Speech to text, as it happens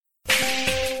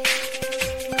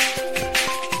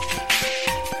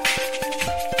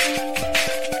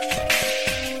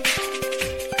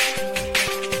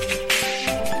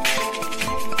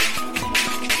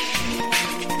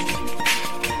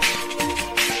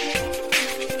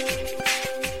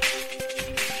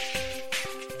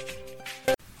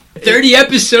30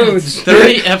 episodes!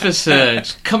 30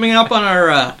 episodes. Coming up on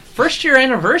our first year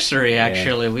anniversary,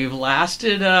 actually. Yeah. We've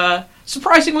lasted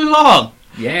surprisingly long.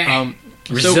 Yeah.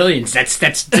 Resilience. That's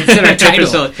in our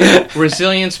title.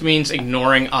 Resilience means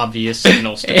ignoring obvious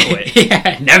signals to quit.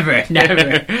 Yeah, never.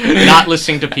 Not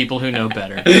listening to people who know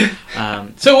better.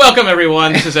 So welcome,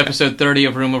 everyone. This is episode 30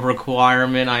 of Room of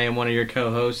Requirement. I am one of your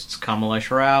co-hosts, Kamalesh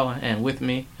Rao, and with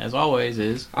me, as always,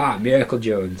 is... Miracle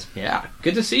Jones. Yeah,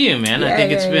 good to see you, man. I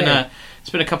think it's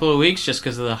been a couple of weeks just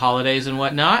because of the holidays and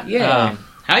whatnot. Yeah.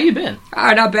 How you been?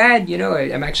 Not bad. You know,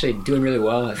 I'm actually doing really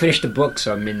well. I finished the book,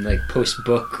 so I'm in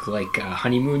post-book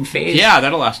honeymoon phase. Yeah,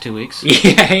 that'll last 2 weeks.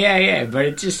 Yeah. But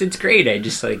it's great. I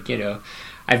just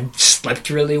I've slept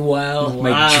really well. Wow.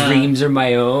 My dreams are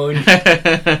my own.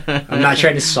 I'm not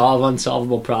trying to solve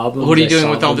unsolvable problems. What are you doing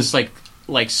with all this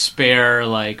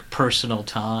spare personal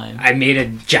time? I made a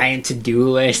giant to-do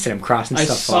list and I'm crossing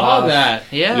stuff off. I saw that.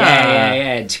 Yeah.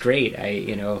 Yeah. It's great.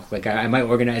 I might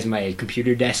organize my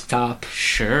computer desktop.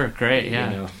 Sure, great.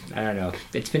 Yeah. I don't know.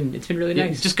 It's been really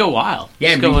nice. Just go wild.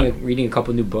 Yeah, I'm reading a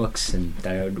couple new books and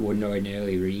that I wouldn't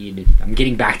ordinarily read. I'm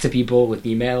getting back to people with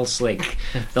emails.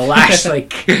 The last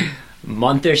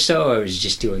month or so, I was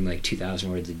just doing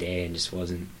 2,000 words a day and just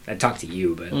wasn't. I talked to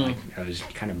you, but I was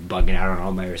kind of bugging out on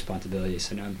all my responsibilities.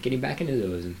 So now I'm getting back into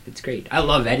those, and it's great. I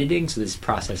love editing, so this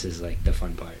process is the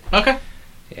fun part. Okay.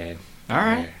 Yeah. All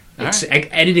right.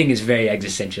 Editing is very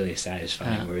existentially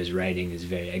satisfying, whereas writing is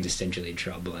very existentially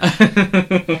troubling.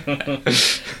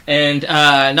 And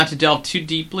not to delve too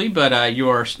deeply, but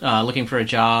you're looking for a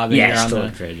job. And still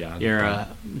looking for a job.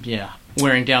 You're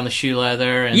wearing down the shoe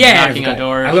leather and knocking on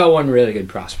doors. I've got one really good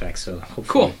prospect, so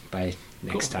hopefully by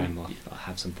next time I'll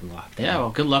have something locked in. Yeah, well,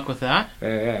 good luck with that.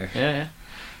 Yeah.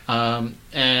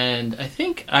 And I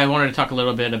think I wanted to talk a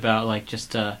little bit about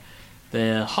just the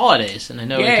holidays, and I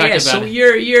know we talked about. So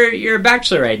you're a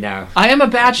bachelor right now. I am a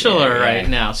bachelor right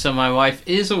now. So my wife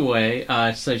is away.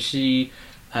 So she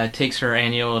takes her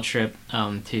annual trip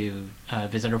to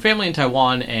visit her family in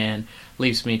Taiwan and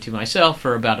leaves me to myself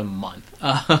for about a month.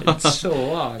 It's so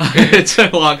long. It's so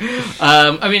long.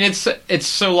 It's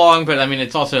so long, but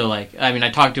it's also I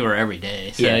talk to her every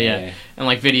day. So yeah.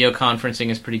 And video conferencing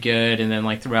is pretty good. And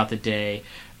then throughout the day,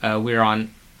 we're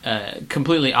on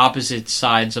completely opposite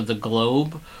sides of the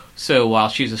globe. So while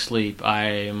she's asleep,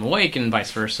 I'm awake, and vice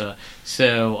versa.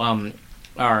 So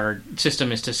our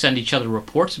system is to send each other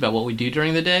reports about what we do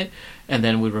during the day, and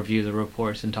then we review the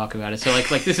reports and talk about it. So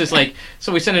this is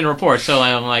so we send in reports. So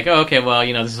I'm oh, okay, well,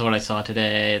 this is what I saw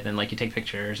today. And then you take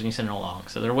pictures and you send it along.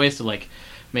 So there are ways to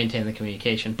maintain the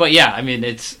communication. But yeah,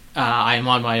 it's I'm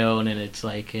on my own, and it's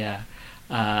yeah.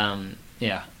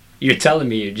 You're telling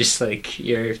me you're just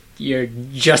you're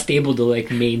just able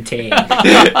to maintain.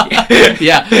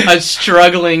 Yeah, I'm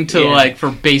struggling to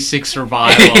for basic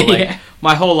survival.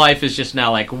 My whole life is just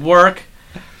now work,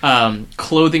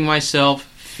 clothing myself,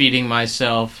 feeding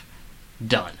myself,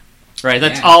 done. Right,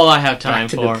 that's all I have time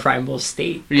for. Back to the primal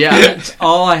state. Yeah, that's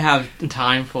all I have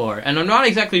time for, and I'm not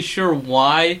exactly sure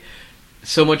why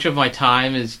so much of my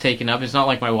time is taken up. It's not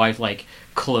like my wife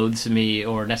clothes me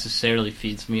or necessarily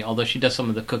feeds me, although she does some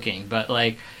of the cooking. But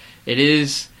it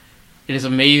is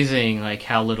amazing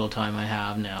how little time I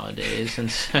have nowadays, and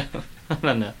so I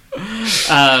don't know.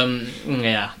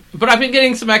 Yeah, but I've been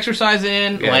getting some exercise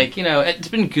in. Yeah. It's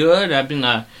been good. I've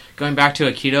been going back to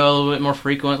Aikido a little bit more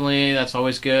frequently. That's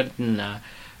always good, and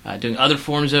doing other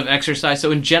forms of exercise.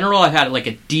 So in general, I've had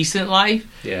a decent life.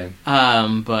 Yeah.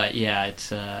 But yeah,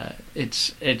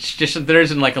 it's just there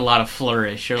isn't a lot of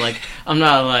flourish, or I'm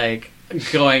not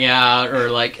going out or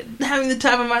having the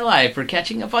time of my life or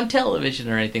catching up on television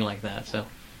or anything like that. So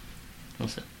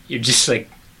listen, you're just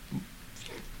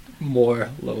more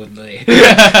lonely.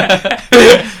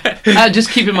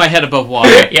 Just keeping my head above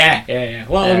water. Yeah.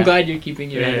 Well, I'm glad you're keeping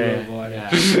your head above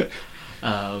water.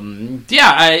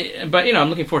 Yeah. But I'm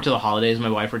looking forward to the holidays.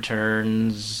 My wife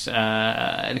returns in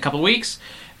a couple of weeks,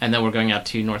 and then we're going out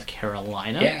to North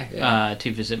Carolina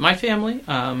to visit my family.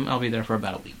 I'll be there for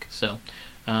about a week, so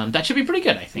that should be pretty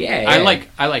good, I think. Yeah. I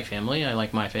like family. I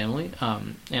like my family,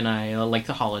 and I like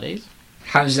the holidays.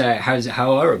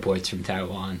 How are reports from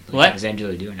Taiwan? How's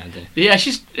Angela doing out there? Yeah,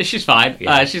 she's fine.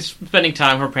 Yeah. She's spending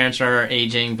time. Her parents are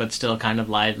aging, but still kind of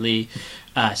lively.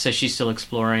 So she's still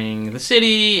exploring the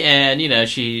city, and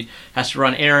she has to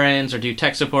run errands or do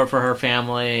tech support for her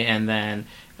family, and then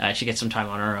she gets some time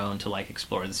on her own to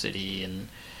explore the city.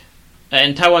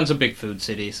 And Taiwan's a big food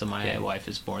city, so my wife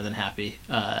is more than happy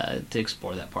to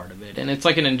explore that part of it. And it's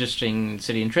an interesting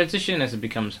city in transition as it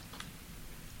becomes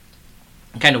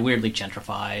kind of weirdly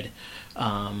gentrified,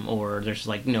 or there's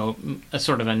a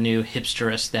sort of a new hipster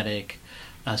aesthetic.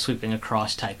 sweeping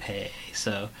across Taipei.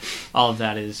 So all of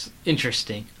that is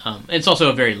interesting. It's also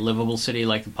a very livable city.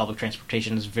 Like, the public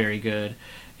transportation is very good,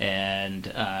 and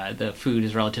the food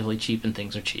is relatively cheap, and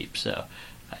things are cheap. So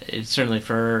it's certainly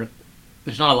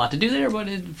there's not a lot to do there, but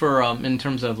in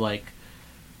terms of like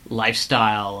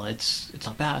lifestyle, it's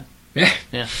not bad. Yeah.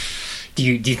 Yeah. Do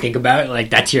you think about it like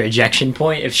that's your ejection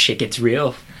point if shit gets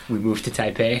real? We move to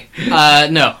Taipei.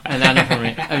 No, not for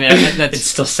me. I mean, that's it's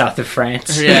still south of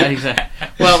France. Yeah, exactly.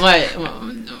 Well,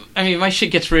 my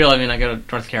shit gets real. I mean, I go to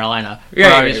North Carolina.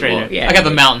 Yeah, I got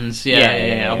the mountains.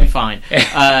 Yeah, I'll be fine.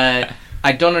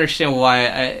 I don't understand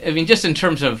why. I mean, just in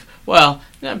terms of, well,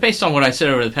 based on what I said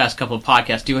over the past couple of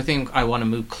podcasts, do you think I want to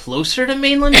move closer to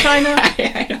mainland China?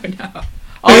 I don't know.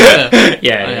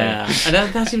 Yeah.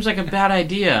 That seems like a bad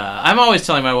idea. I'm always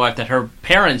telling my wife that her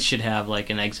parents should have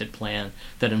like an exit plan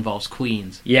that involves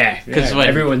Queens. Because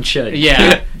everyone should.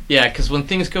 Because when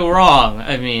things go wrong,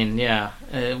 I mean,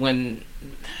 when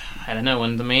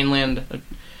the mainland,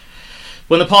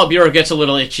 when the Politburo gets a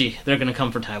little itchy, they're going to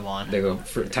come for Taiwan. They go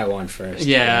for Taiwan first.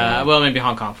 Well, maybe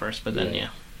Hong Kong first, but then yeah.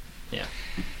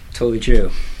 Totally true.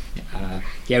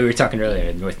 We were talking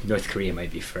earlier, North Korea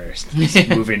might be first.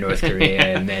 Moving to North Korea,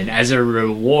 and then as a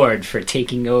reward for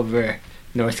taking over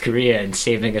North Korea and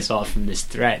saving us all from this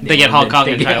threat, they get Hong Kong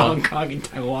and Taiwan. Hong Kong and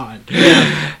Taiwan.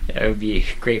 That would be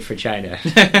great for China.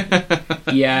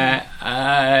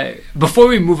 Before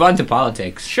we move on to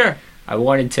politics, sure, I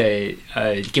wanted to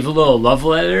give a little love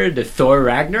letter to Thor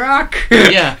Ragnarok.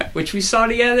 Which we saw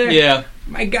together. Yeah.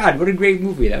 My God, what a great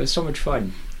movie! That was so much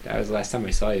fun. That was the last time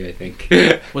I saw you, I think.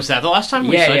 Was that the last time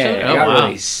we saw each other? I got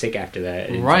really sick after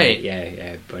that. Right.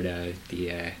 But that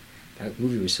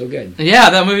movie was so good.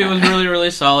 Yeah, that movie was really, really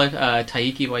solid.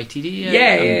 Taiki Waititi.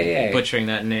 I'm butchering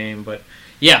that name, but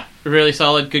yeah, really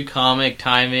solid. Good comic,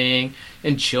 timing,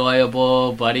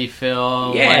 enjoyable, buddy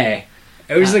film. Yeah.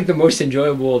 It was like the most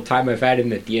enjoyable time I've had in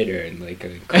the theater in like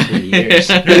a couple of years.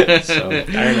 So, I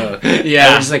don't know.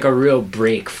 Yeah. It was like a real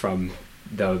break from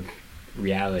the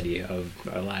reality of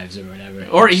our lives or whatever,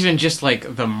 or even just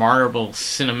like the Marvel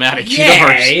cinematic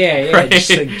universe. Right? Just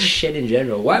like shit in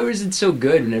general. Why was it so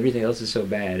good when everything else is so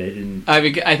bad? I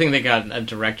think they got a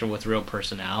director with real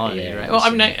personality, right? Well, I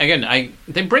mean,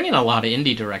 they bring in a lot of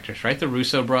indie directors, right? The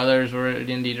Russo brothers were an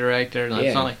indie director.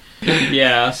 It's not like,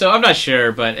 so I'm not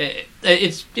sure, but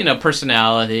it's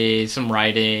personality, some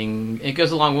writing. It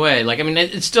goes a long way. Like, I mean,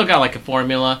 it's still got like a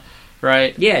formula.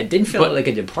 Right. Yeah, it didn't feel like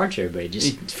a departure, but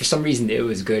just for some reason it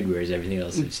was good, whereas everything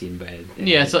else I've seen bad.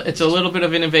 Yeah, it's a little bit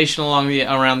of innovation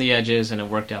around the edges, and it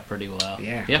worked out pretty well.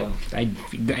 Yeah. Well, I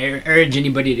urge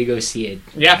anybody to go see it.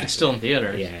 Yeah, it's still in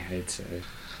theaters. Yeah, it's.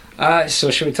 So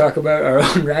should we talk about our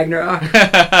own Ragnarok?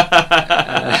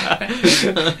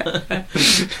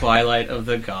 Twilight of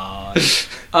the Gods.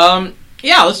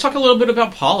 Let's talk a little bit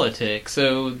about politics.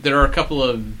 So there are a couple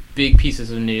of big pieces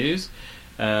of news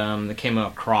that came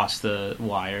across the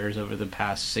wires over the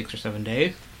past 6 or 7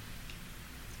 days.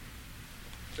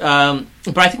 But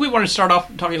I think we want to start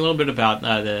off talking a little bit about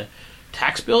the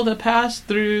tax bill that passed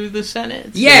through the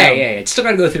Senate. It's still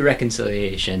got to go through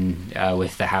reconciliation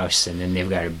with the House, and then they've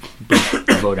got to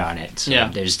vote on it. So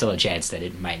there's still a chance that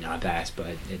it might not pass,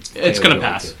 but it's going to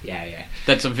pass. Yeah.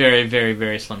 That's a very, very,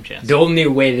 very slim chance. The only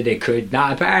way that it could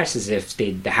not pass is if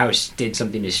the House did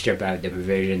something to strip out the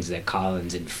provisions that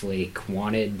Collins and Flake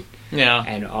wanted. Yeah.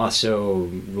 And also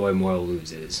Roy Moore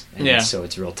loses. And so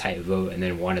it's a real tight vote, and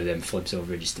then one of them flips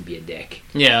over just to be a dick.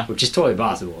 Yeah. Which is totally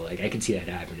possible. Like, I could see that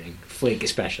happening. Flake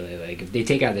especially. Like, if they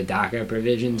take out the DACA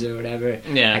provisions or whatever,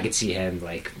 I could see him,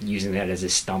 like, using that as a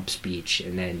stump speech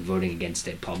and then voting against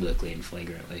it publicly and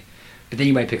flagrantly. But then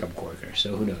you might pick up Corker,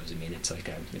 so who knows? I mean, it's like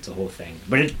it's a whole thing.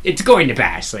 But it's going to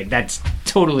pass. Like, that's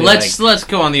totally Let's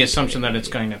go on the assumption that it's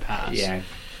going to pass. Yeah.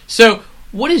 So,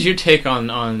 what is your take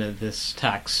on this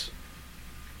tax,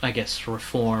 I guess,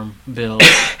 reform bill?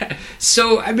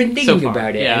 So I've been thinking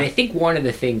about it, and I think one of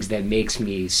the things that makes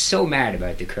me so mad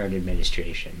about the current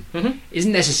administration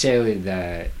isn't necessarily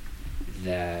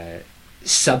the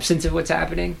substance of what's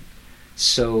happening.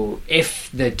 So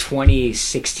if the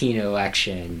 2016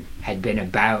 election had been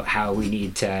about how we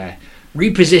need to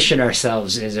reposition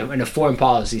ourselves in a foreign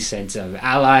policy sense of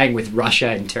allying with Russia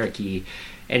and Turkey,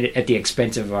 and at the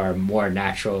expense of our more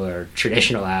natural or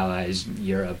traditional allies,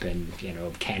 Europe and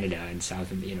Canada and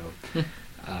South, and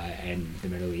the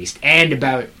Middle East, and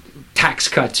about tax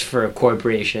cuts for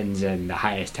corporations and the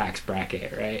highest tax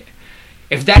bracket, right?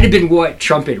 If that had been what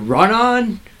Trump had run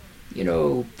on,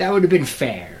 that would have been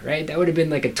fair, right? That would have been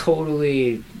like a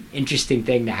totally interesting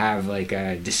thing to have like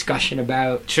a discussion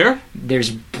about. Sure.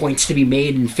 There's points to be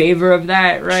made in favor of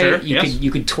that, right? Sure.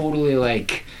 You could totally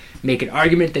like make an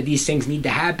argument that these things need to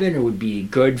happen or would be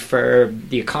good for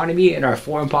the economy and our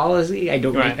foreign policy. I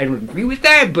don't agree with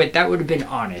that, but that would have been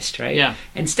honest, right? Yeah.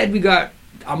 Instead, we got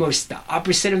almost the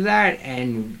opposite of that,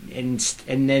 and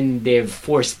then they've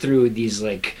forced through these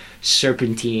like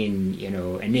serpentine,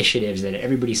 initiatives that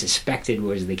everybody suspected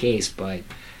was the case, but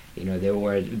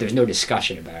there's no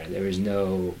discussion about it. There was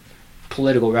no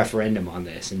political referendum on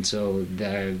this, and so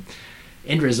the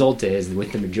end result is,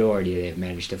 with the majority, they've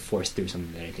managed to force through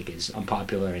something that I think is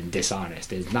unpopular and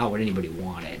dishonest. It's not what anybody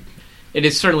wanted. It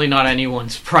is certainly not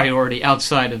anyone's priority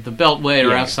outside of the Beltway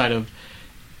or outside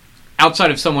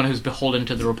of someone who's beholden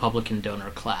to the Republican donor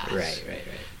class. Right.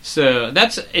 So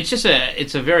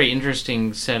it's a very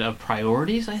interesting set of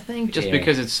priorities, I think, just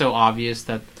because it's so obvious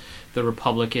that the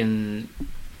Republican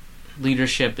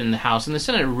leadership in the House and the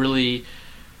Senate really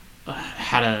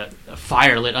had a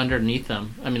fire lit underneath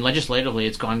them. I mean, legislatively,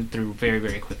 it's gone through very,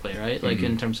 very quickly, right? Like,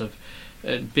 in terms of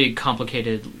big,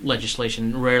 complicated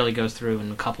legislation, rarely goes through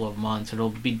in a couple of months. It'll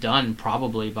be done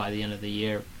probably by the end of the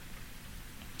year.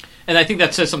 And I think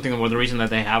that says something about the reason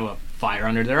that they have a fire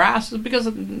under their ass is because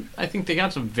I think they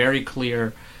got some very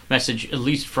clear message, at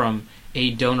least from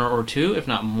a donor or two, if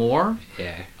not more.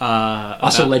 Yeah.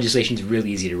 Also, legislation's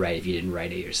really easy to write if you didn't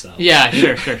write it yourself. Yeah,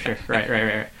 sure.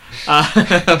 Right.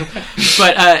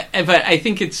 But I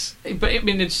think it's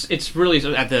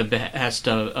really at the behest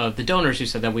of the donors who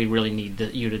said that we really need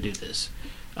you to do this,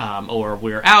 or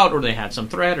we're out, or they had some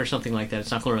threat or something like that.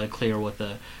 It's not really clear what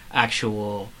the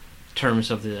actual terms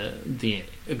of the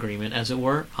agreement, as it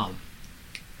were,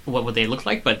 what they look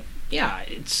like. But yeah,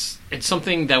 it's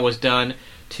something that was done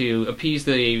to appease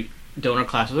the donor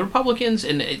class of the Republicans,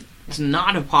 and it's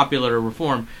not a popular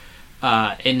reform.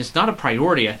 And it's not a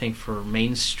priority, I think, for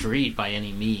Main Street by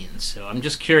any means. So I'm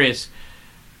just curious,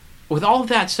 with all of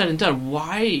that said and done,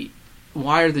 why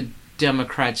are the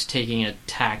Democrats taking a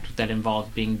tact that involves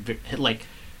being like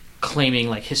claiming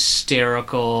like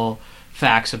hysterical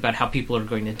facts about how people are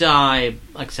going to die,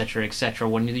 etc.,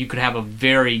 when you could have a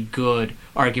very good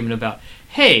argument about,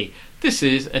 hey, this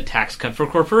is a tax cut for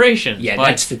corporations. Yeah,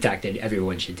 that's the tack that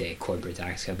everyone should take, corporate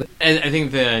tax cut. But and I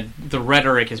think the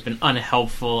rhetoric has been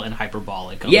unhelpful and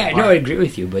hyperbolic. Yeah, no, I agree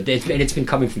with you, but it's been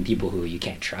coming from people who you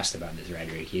can't trust about this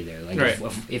rhetoric either. Like,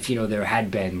 if there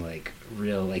had been like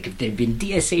real, like if there'd been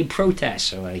DSA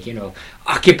protests or like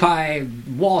Occupy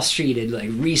Wall Street had like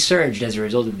resurged as a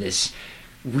result of this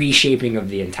reshaping of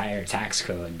the entire tax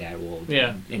code that will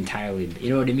entirely,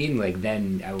 you know what I mean? Like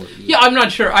then I will. Yeah, I'm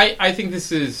not sure. I think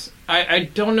this is. I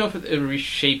don't know if it's a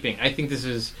reshaping. I think this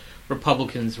is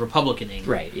Republicans republicaning.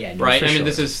 Right. Yeah. No, right. I mean, sure.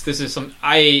 this is some.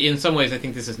 In some ways, I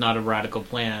think this is not a radical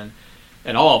plan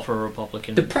at all for a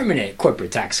Republican. The permanent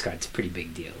corporate tax cut's a pretty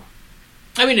big deal.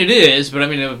 I mean, it is, but I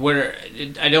mean,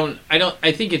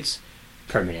 I think it's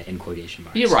permanent in quotation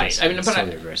marks. You're right. It's, I mean, it's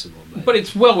irreversible. But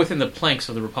it's well within the planks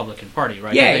of the Republican Party,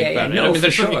 right? Yeah. No, I mean, for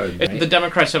sure. Right? The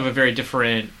Democrats have a very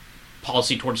different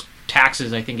policy towards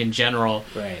taxes, I think, in general,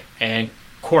 right, and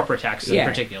corporate taxes in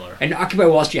particular. And Occupy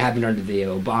Wall Street happened under the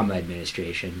Obama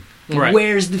administration. Right.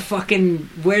 Where's the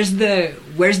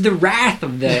wrath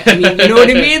of the? I mean, you know what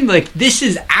I mean? Like, this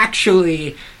is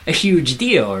actually a huge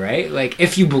deal, right? Like,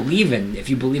 if you believe in what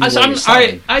you're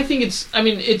saying. I think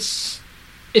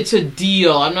it's a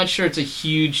deal. I'm not sure it's a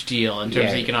huge deal in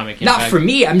terms of economic impact. Not for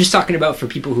me. I'm just talking about for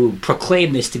people who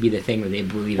proclaim this to be the thing where they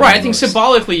believe in. Right. I think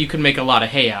symbolically you can make a lot of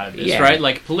hay out of this, Yeah. right?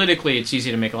 Like, politically it's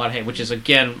easy to make a lot of hay, which is,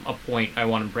 again, a point I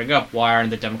want to bring up. Why aren't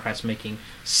the Democrats making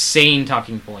sane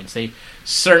talking points? They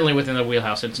certainly within the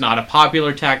wheelhouse. It's not a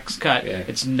popular tax cut. Yeah.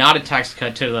 It's not a tax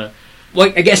cut to the...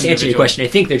 Well, I guess to answer your question, I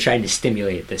think they're trying to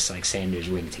stimulate this like Sanders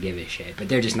wing to give a shit, but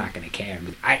they're just not going to care.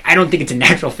 I don't think it's a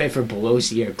natural fit for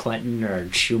Pelosi or Clinton or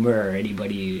Schumer or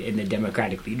anybody in the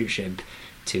Democratic leadership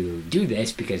to do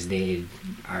this because they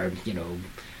are,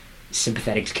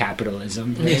 sympathetic to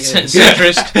capitalism.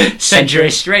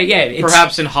 Centrist, right? Yeah.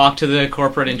 Perhaps in hock to the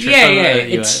corporate interests of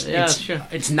the U.S.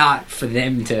 It's not for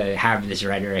them to have this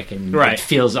rhetoric, and it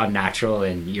feels unnatural,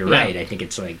 and you're right. I think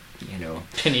it's like,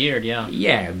 pin-eared,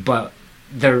 Yeah, but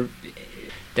the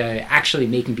actually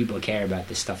making people care about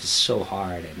this stuff is so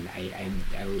hard, and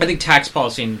I think tax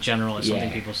policy in general is something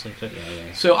people sleep to.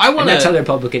 Yeah. So I want to. That's how the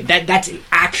Republican. That's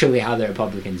actually how the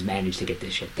Republicans manage to get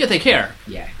this shit done. Yeah, they care.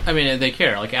 Yeah, I mean, they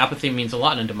care. Like, apathy means a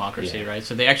lot in democracy, right?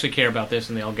 So they actually care about this,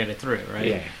 and they all get it through, right?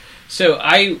 Yeah. So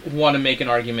I want to make an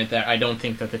argument that I don't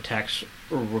think that the tax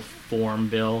reform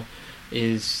bill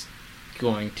is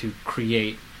going to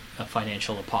create a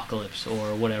financial apocalypse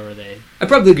or whatever I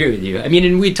probably agree with you. I mean,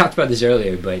 and we talked about this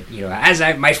earlier, but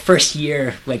my first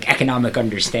year like economic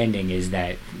understanding is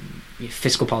that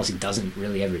fiscal policy doesn't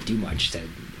really ever do much to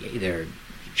either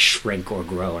shrink or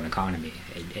grow an economy.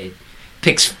 It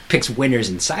picks winners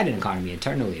inside an economy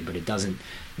internally, but it doesn't.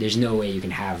 There's no way you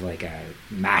can have like a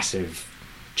massive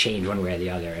change one way or the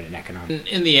other in an economic.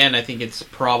 In the end, I think it's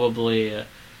probably a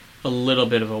little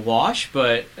bit of a wash.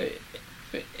 But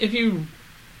if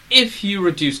you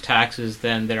reduce taxes,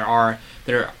 then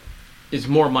there is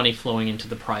more money flowing into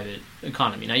the private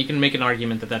economy. Now, you can make an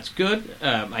argument that that's good.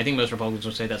 I think most Republicans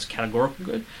would say that's categorical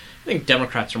good. I think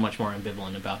Democrats are much more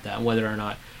ambivalent about that, whether or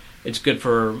not it's good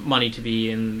for money to be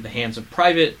in the hands of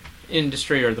private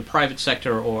industry or the private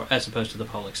sector, or as opposed to the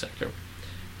public sector.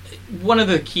 One of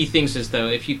the key things is, though,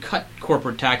 if you cut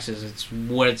corporate taxes,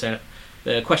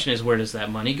 the question is, where does that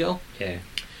money go? Yeah.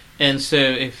 And so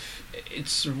if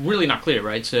it's really not clear,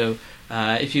 right? So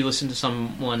if you listen to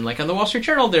someone like on the Wall Street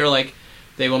Journal,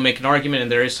 they will make an argument,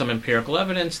 and there is some empirical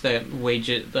evidence that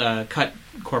cut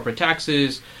corporate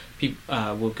taxes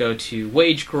will go to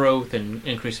wage growth and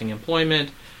increasing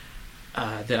employment.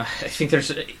 I think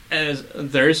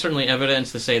there is certainly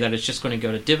evidence to say that it's just going to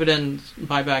go to dividend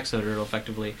buybacks, so it'll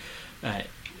effectively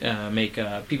make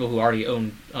people who already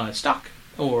own stock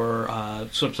or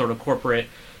some sort of corporate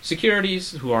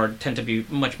securities, who tend to be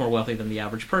much more wealthy than the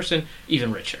average person,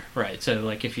 even richer, right? So,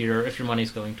 like, if your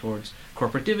money's going towards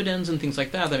corporate dividends and things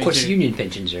like that, that of course, union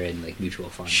pensions are in like mutual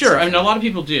funds. Sure, I mean, a lot of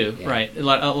people do, yeah. Right? A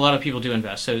lot of people do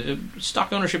invest. So,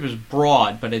 stock ownership is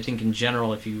broad, but I think in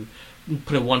general, if you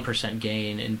put a 1%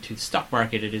 gain into the stock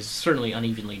market, it is certainly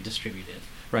unevenly distributed,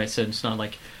 right? So it's not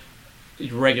like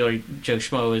regular Joe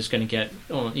Schmo is going to get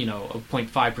a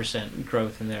 0.5%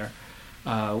 growth in their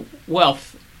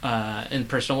wealth, in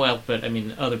personal wealth, but I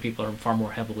mean, other people are far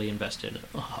more heavily invested.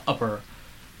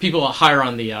 People higher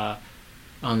on the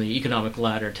economic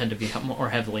ladder tend to be more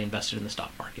heavily invested in the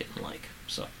stock market and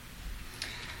so.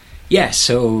 Yeah,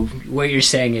 so what you're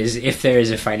saying is, if there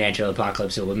is a financial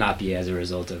apocalypse, it will not be as a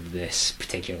result of this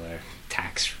particular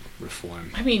tax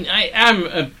reform. I mean, I'm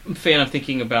a fan of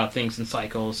thinking about things in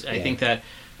cycles. I think that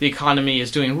the economy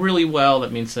is doing really well.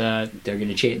 That means that they're going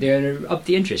to change. They're going to up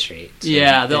the interest rate. So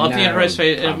yeah, they'll up the interest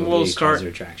rate, and we'll start.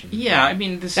 Yeah, I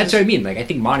mean, that's what I mean. Like, I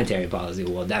think monetary policy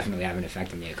will definitely have an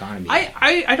effect on the economy.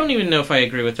 I don't even know if I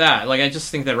agree with that. Like, I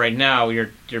just think that right now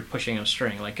you're pushing a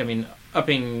string. Like, I mean,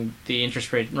 upping the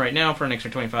interest rate right now for an extra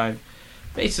 25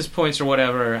 basis points or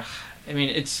whatever. I mean,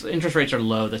 interest rates are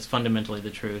low. That's fundamentally the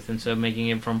truth, and so making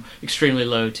it from extremely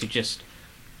low to just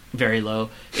very low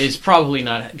is probably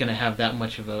not going to have that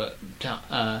much of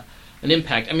an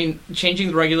impact. I mean, changing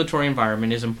the regulatory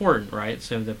environment is important, right?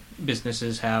 So the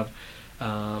businesses have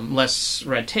less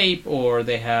red tape, or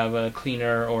they have a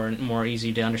cleaner or more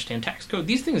easy to understand tax code.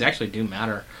 These things actually do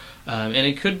matter, and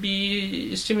it could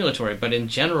be stimulatory. But in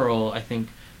general, I think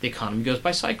the economy goes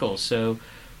by cycles. So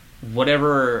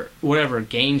whatever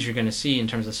gains you're going to see in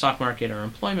terms of the stock market or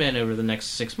employment over the next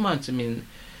 6 months, I mean,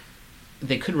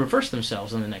 they could reverse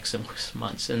themselves in the next 6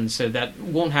 months. And so that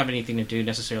won't have anything to do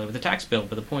necessarily with the tax bill,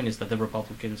 but the point is that the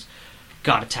Republicans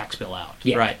got a tax bill out,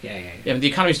 right? Yeah. And the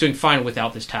economy's doing fine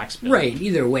without this tax bill. Right,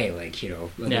 either way,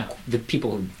 the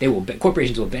people,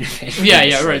 corporations will benefit.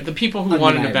 Yeah, right. The people who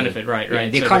wanted to benefit,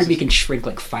 right. The economy can shrink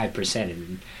like 5%,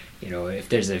 and if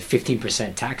there's a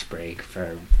 15% tax break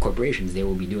for corporations, they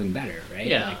will be doing better, right?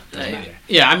 Yeah, doesn't matter.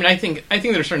 Yeah. I mean, I think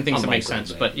there are certain things that make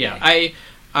sense, but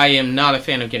I am not a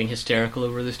fan of getting hysterical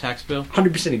over this tax bill.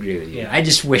 100% agree with you. Yeah. I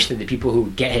just wish that the people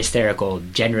who get hysterical,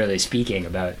 generally speaking,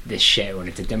 about this shit when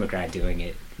it's a Democrat doing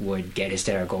it, would get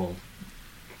hysterical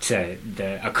to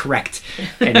a correct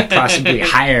and possibly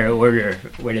higher order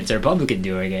when it's a Republican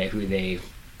doing it,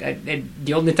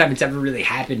 the only time it's ever really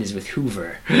happened is with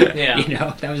Hoover.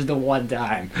 Yeah. That was the one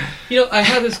time. I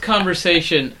had this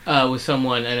conversation with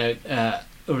someone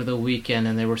over the weekend,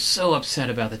 and they were so upset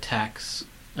about the tax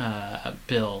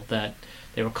bill that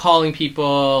they were calling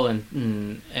people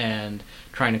and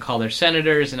trying to call their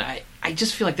senators, and I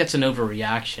just feel like that's an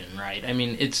overreaction, right? I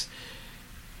mean, it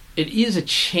is a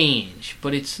change,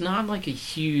 but it's not like a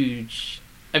huge.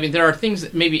 I mean, there are things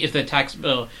that maybe if the tax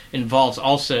bill involves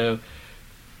also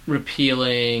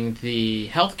repealing the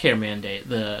healthcare mandate,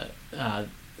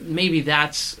 maybe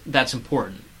that's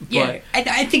important. Yeah,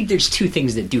 I think there's two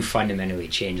things that do fundamentally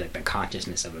change like the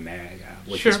consciousness of America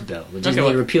with this bill, which is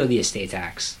they repeal the estate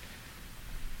tax.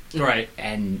 Right.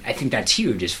 And I think that's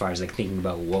huge as far as like thinking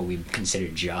about what we consider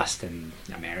just in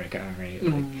America, right?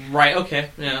 Right,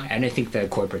 okay, yeah. And I think the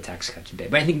corporate tax cuts a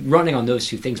bit. But I think running on those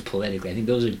two things politically, I think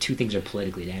those are two things are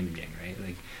politically damaging, right?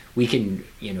 Like we can,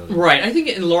 Right, I think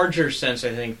in larger sense,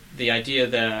 I think the idea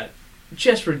that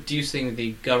just reducing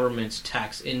the government's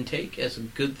tax intake as a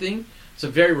good thing. It's a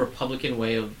very Republican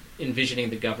way of envisioning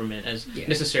the government as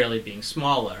necessarily being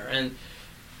smaller. And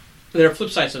there are flip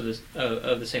sides of this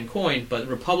of the same coin, but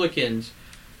Republicans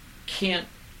can't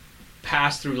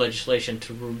pass through legislation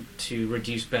to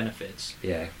reduce benefits.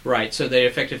 Yeah. Right. So they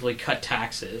effectively cut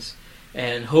taxes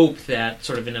and hope that,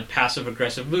 sort of in a passive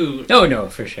aggressive mood. Oh no,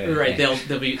 for sure. Right.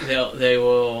 Yeah. They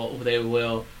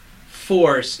will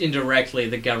force indirectly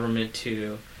the government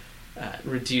to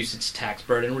reduce its tax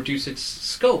burden, reduce its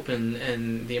scope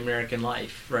in the American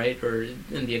life, right, or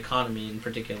in the economy in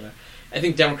particular. I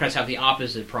think Democrats have the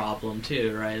opposite problem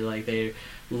too, right? Like they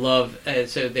love,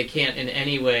 so they can't in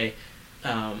any way,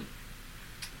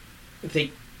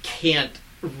 they can't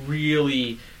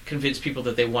really convince people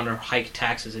that they want to hike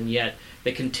taxes, and yet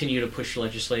they continue to push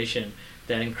legislation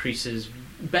that increases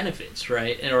benefits,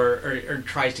 right, or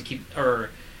tries to keep, or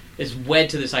is wed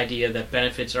to this idea that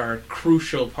benefits are a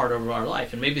crucial part of our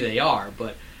life, and maybe they are,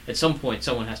 but at some point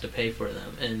someone has to pay for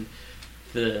them. And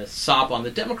the sop on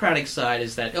the Democratic side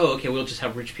is that, oh, okay, we'll just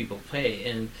have rich people pay,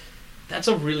 and that's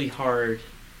a really hard.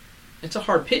 It's a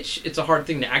hard pitch. It's a hard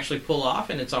thing to actually pull off,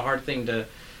 and it's a hard thing to.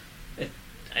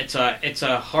 It's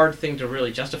a hard thing to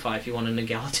really justify if you want an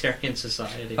egalitarian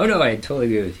society. Oh no, I totally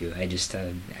agree with you. I just,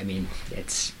 I mean,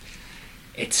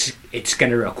 it's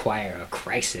going to require a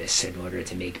crisis in order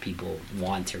to make people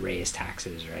want to raise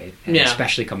taxes, right? And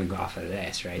especially coming off of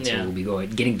this, right? So we'll be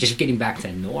getting back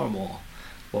to normal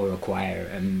will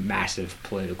require a massive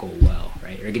political will,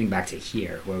 right? Or getting back to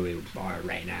here where we are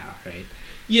right now, right?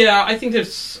 Yeah, I think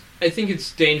it's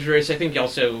dangerous. I think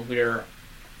also we're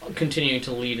continuing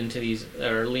to lean into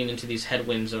these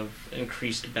headwinds of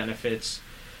increased benefits,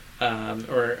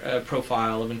 or a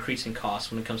profile of increasing costs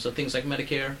when it comes to things like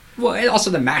Medicare. Well, and also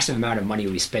the massive amount of money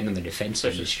we spend on the defense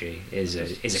industry is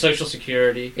Social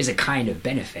Security is a kind of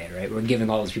benefit, right? We're giving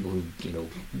all those people who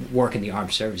work in the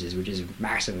armed services, which is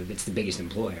massive. It's the biggest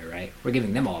employer, right? We're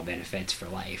giving them all benefits for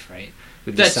life, right?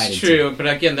 That's true, but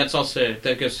again, that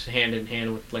goes hand in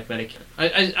hand with like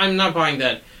Medicare. I'm not buying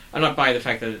that. I'm not buying the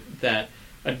fact that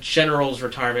a general's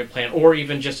retirement plan or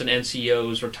even just an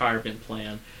NCO's retirement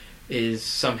plan is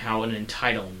somehow an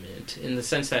entitlement, in the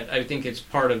sense that I think it's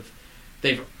part of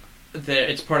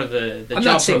it's part of the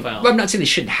job profile. I'm not saying they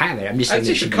shouldn't have it. I'm just saying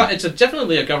it's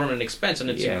definitely a government expense, and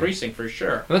it's increasing for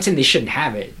sure. I'm not saying they shouldn't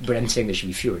have it, but I'm saying there should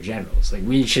be fewer generals. Like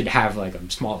we should have like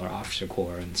a smaller officer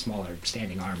corps and smaller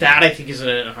standing army. That I think is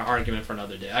an argument for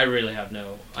another day. I really have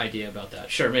no idea about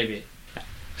that. Sure, maybe.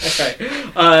 Okay.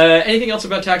 Anything else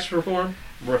about tax reform?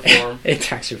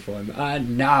 Tax reform.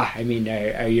 Nah. I mean,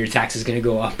 are your taxes going to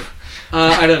go up?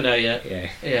 I don't know yet.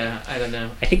 Yeah, I don't know.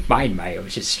 I think mine might,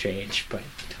 which is strange, but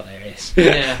hilarious.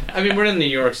 Yeah, I mean, we're in New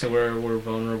York, so we're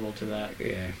vulnerable to that.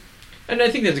 Yeah. And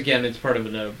I think that, again, it's part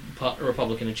of a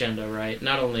Republican agenda, right?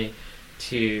 Not only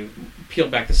to peel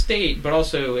back the state, but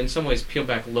also, in some ways, peel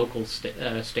back local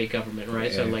state government, right?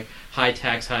 Yeah. So, like, high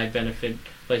tax, high benefit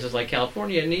places like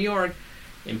California and New York,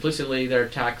 implicitly their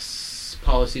tax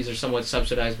policies are somewhat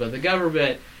subsidized by the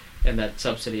government, and that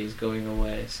subsidy is going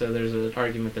away. So there's an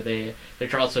argument that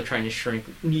they're also trying to shrink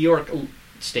New York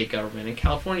state government and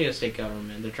California state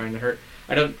government. They're trying to hurt.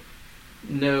 I don't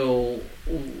know,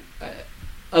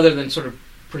 other than sort of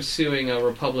pursuing a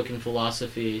Republican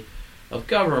philosophy of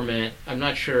government, I'm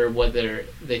not sure whether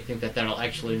they think that that'll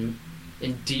actually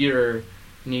endear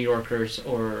New Yorkers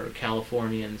or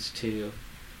Californians to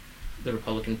the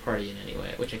Republican Party in any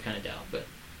way, which I kind of doubt.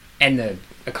 And the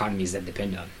economies that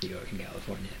depend on New York and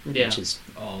California, which is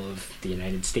all of the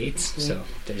United States. So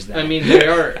there's that. I mean, they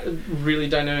are really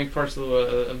dynamic parts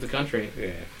of the country.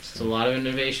 Yeah, it's a lot of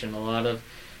innovation, a lot of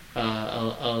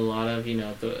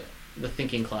the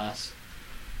thinking class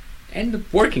and the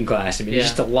working class. I mean, there's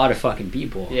just a lot of fucking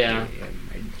people. Yeah.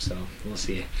 So we'll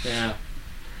see. Yeah.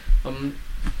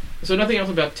 So nothing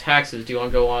else about taxes. Do you want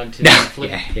to go on to? Do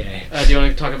you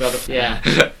want to talk about the?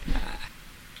 Yeah.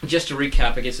 Just to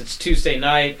recap, I guess it's Tuesday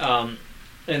night,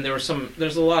 and there's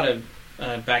a lot of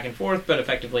back and forth, but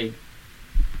effectively,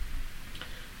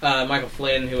 Michael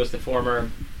Flynn, who was the former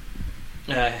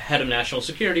head of national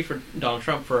security for Donald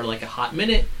Trump for like a hot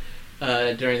minute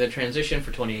during the transition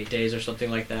for 28 days or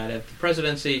something like that at the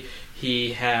presidency,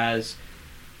 he has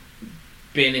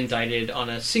been indicted on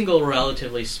a single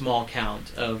relatively small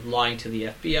count of lying to the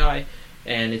FBI,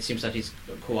 and it seems that he's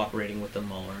cooperating with the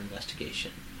Mueller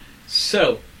investigation.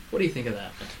 So, what do you think of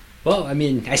that? Well, I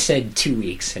mean, I said 2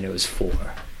 weeks, and it was 4.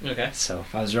 Okay. So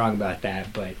I was wrong about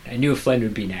that, but I knew Flynn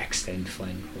would be next, and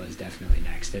Flynn was definitely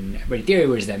next. And my theory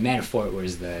was that Manafort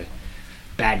was the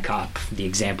bad cop, the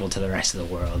example to the rest of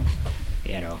the world.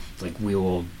 Like we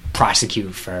will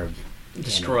prosecute for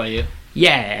destroy you.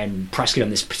 Yeah, and prosecute on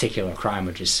this particular crime,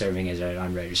 which is serving as an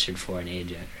unregistered foreign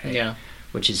agent. Right? Yeah.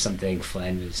 which is something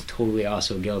Flynn was totally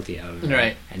also guilty of.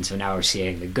 Right. And so now we're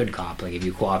seeing the good cop. Like, if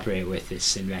you cooperate with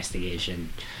this investigation,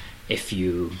 if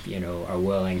you are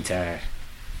willing to,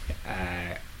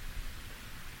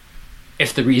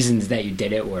 if the reasons that you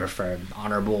did it were for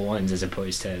honorable ones as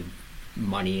opposed to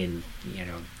money and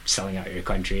selling out your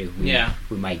country,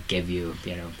 we might give you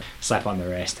slap on the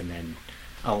wrist and then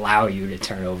allow you to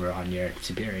turn over on your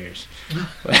superiors.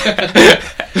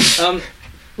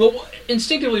 Well,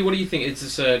 instinctively, what do you think? Is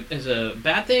this a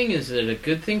bad thing? Is it a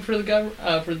good thing for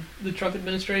for the Trump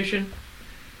administration?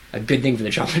 A good thing for the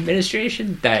Trump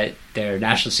administration that their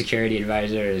national security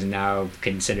advisor is now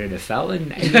considered a felon.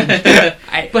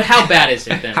 But how bad is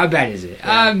it then? How bad is it?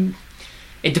 Yeah.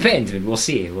 It depends. I mean, we'll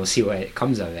see. We'll see what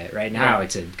comes of it. Right now,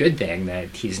 It's a good thing that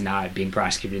he's not being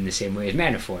prosecuted in the same way as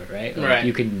Manafort. Right? Like,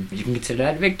 you can consider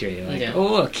that a victory. Like,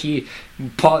 oh look, he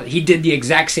did the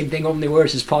exact same thing, only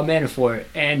worse, as Paul Manafort,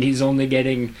 and he's only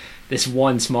getting this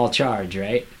one small charge.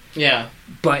 Right? Yeah.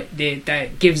 But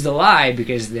that gives the lie,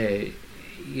 because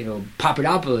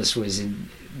Papadopoulos was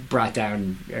brought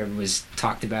down or was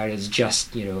talked about as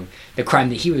just the crime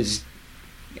that he was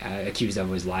accused of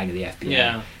was lying to the FBI.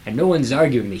 Yeah. And no one's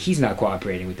arguing that he's not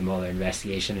cooperating with the Mueller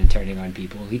investigation and turning on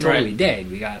people. He totally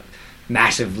did. We got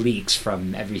massive leaks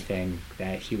from everything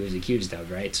that he was accused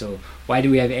of, right? So why do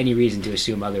we have any reason to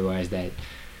assume otherwise that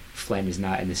Flynn is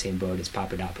not in the same boat as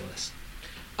Papadopoulos?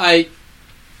 I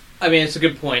mean, it's a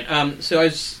good point. So I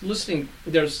was listening.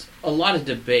 There's a lot of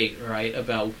debate, right,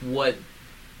 about what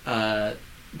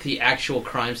the actual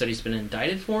crimes that he's been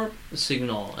indicted for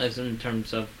signal, as in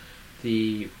terms of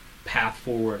the path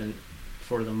forward and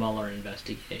for the Mueller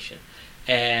investigation.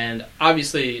 And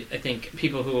obviously, I think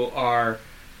people who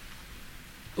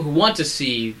want to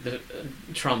see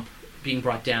Trump being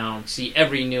brought down, see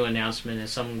every new announcement as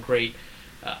some great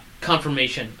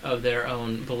confirmation of their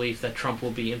own belief that Trump will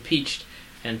be impeached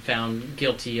and found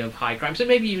guilty of high crimes, and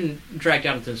maybe even dragged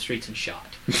out into the streets and shot.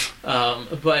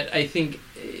 But I think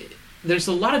there's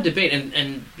a lot of debate,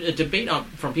 and a debate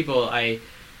from people I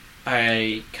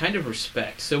kind of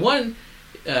respect. So one,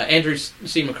 Andrew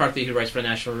C. McCarthy, who writes for the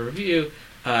National Review,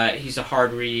 he's a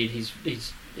hard read.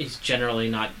 He's generally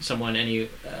not someone any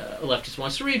leftist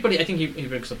wants to read, but I think he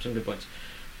brings up some good points.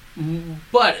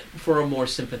 But for a more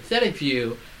sympathetic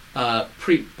view,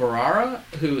 Preet Bharara,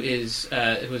 who is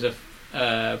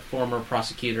a former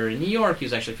prosecutor in New York, he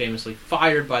was actually famously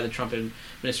fired by the Trump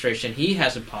administration. He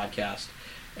has a podcast,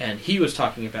 and he was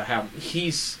talking about how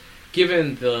he's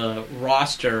given the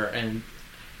roster and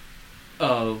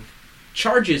of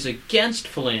charges against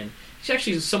Flynn. He's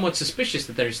actually somewhat suspicious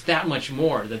that there's that much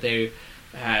more, that they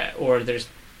or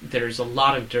there's a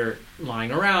lot of dirt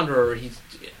lying around, or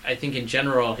I think in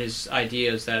general his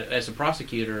idea is that as a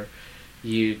prosecutor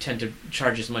you tend to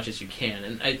charge as much as you can,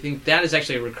 and I think that is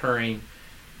actually a recurring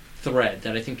thread,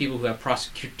 that I think people who have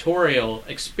prosecutorial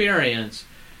experience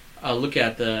look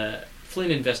at the Flynn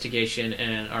investigation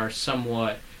and are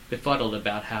somewhat befuddled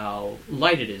about how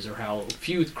light it is, or how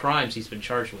few crimes he's been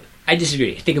charged with. I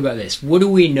disagree. Think about this. What do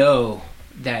we know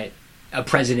that a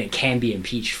president can be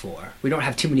impeached for? We don't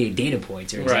have too many data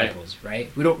points or examples,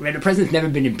 right? We don't. A president's never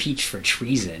been impeached for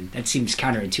treason. That seems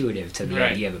counterintuitive to the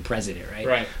idea of a president, right?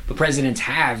 Right. But presidents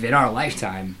have, in our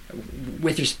lifetime,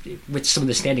 with some of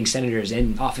the standing senators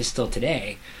in office still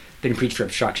today, been impeached for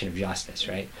obstruction of justice,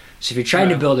 right? So if you're trying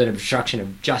to build an obstruction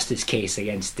of justice case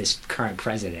against this current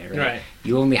president, right,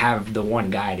 you only have the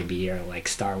one guy to be your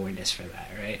star witness for that,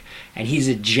 right? And he's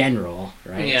a general,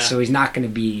 right? Yeah. So he's not going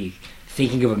to be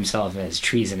thinking of himself as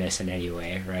treasonous in any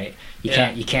way, right?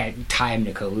 You can't tie him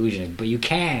to collusion, but you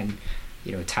can,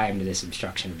 tie him to this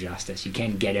obstruction of justice. You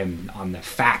can get him on the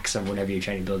facts of whatever you're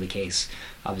trying to build a case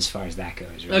of, as far as that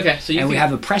goes, right? Okay, so we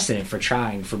have a precedent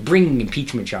for bringing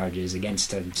impeachment charges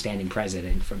against a standing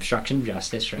president for obstruction of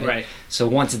justice, right? Right. So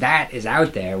once that is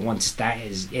out there, once that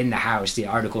is in the House, the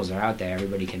articles are out there,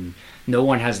 no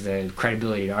one has the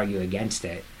credibility to argue against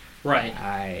it. Right.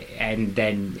 And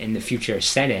then in the future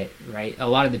Senate, right, a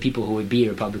lot of the people who would be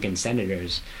Republican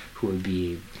senators who would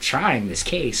be trying this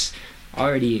case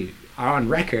already are on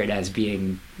record as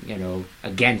being,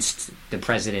 against the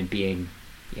president being,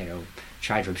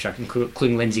 tried for obstruction,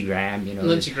 including Lindsey Graham.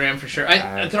 Lindsey Graham, for sure.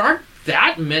 There aren't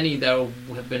that many that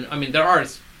have been. I mean, there are a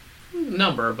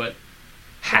number, but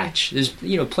Hatch. There's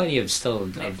plenty of still.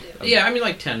 Yeah, I mean,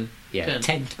 like 10. Yeah,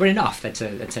 10, but enough. That's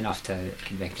enough to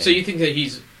convict him. So you think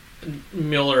that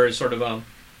Mueller is sort of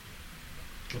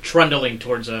trundling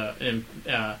towards a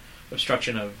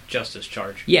obstruction of justice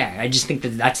charge? Yeah, I just think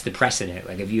that's the precedent.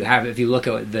 Like if you look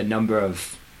at the number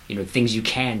of things you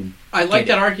can. I like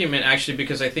that argument actually,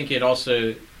 because I think it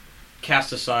also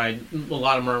casts aside a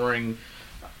lot of murmuring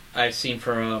I've seen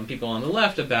from people on the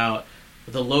left about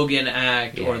the Logan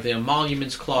Act or the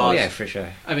Emoluments Clause. Oh yeah, for sure.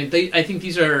 I mean, I think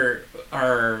these are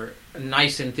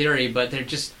nice in theory, but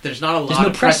there's not a lot There's no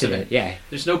of precedent. Yeah,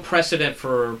 there's no precedent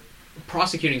for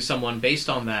prosecuting someone based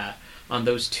on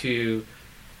those two,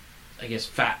 I guess,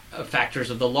 factors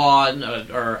of the law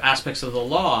or aspects of the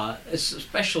law,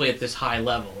 especially at this high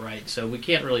level, right? So we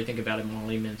can't really think about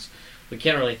emoluments. We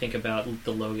can't really think about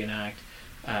the Logan Act.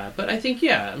 But I think,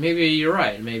 maybe you're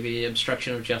right. Maybe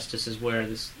obstruction of justice is where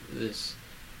this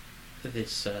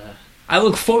I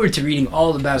look forward to reading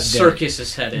all about circus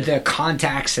is headed. The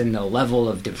contacts and the level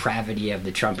of depravity of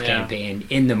the Trump campaign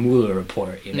in the Mueller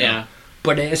report. You know? Yeah.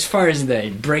 But as far as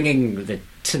bringing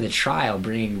to the trial,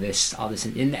 bringing all this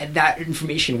in, that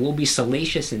information will be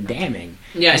salacious and damning.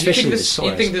 Yeah, especially the source.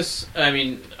 You think this? I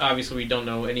mean, obviously we don't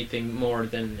know anything more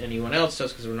than anyone else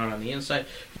does because we're not on the inside.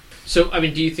 So, I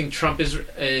mean, do you think Trump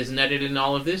is netted in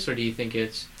all of this, or do you think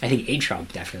it's? I think a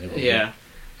Trump definitely will. Yeah.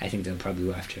 I think they'll probably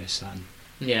go after his son.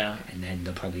 Yeah. And then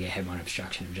they'll probably get him on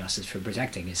obstruction of justice for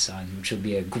protecting his son, which will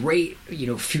be a great,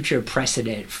 future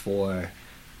precedent for,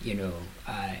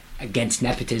 against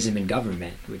nepotism in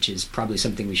government, which is probably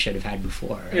something we should have had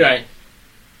before. Right.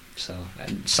 So,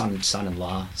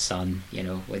 son-in-law, son,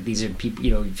 like these are people,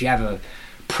 if you have a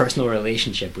personal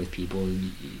relationship with people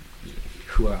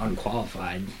who are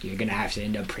unqualified, you're going to have to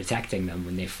end up protecting them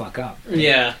when they fuck up. Right?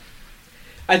 Yeah.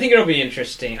 I think it'll be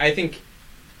interesting. I think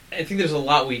there's a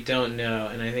lot we don't know,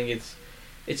 and I think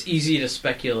it's easy to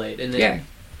speculate. And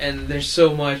and there's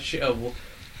so much of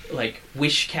like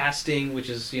wish casting, which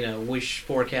is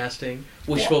wishful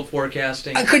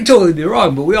forecasting. I could totally be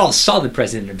wrong, but we all saw the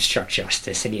president obstruct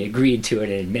justice, and he agreed to it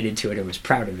and admitted to it and was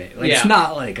proud of it. It's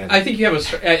not like I think you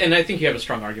have a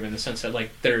strong argument in the sense that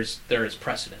like there is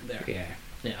precedent there.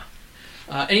 Yeah.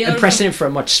 And precedent for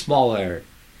a much smaller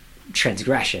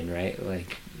transgression, right?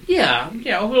 Like. Yeah,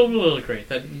 we'll agree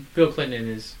that Bill Clinton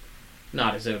is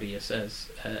not as odious as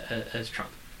Trump.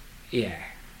 Yeah.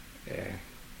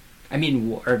 I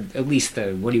mean, or at least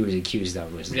what he was accused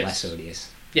of was less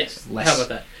odious. Yes. How about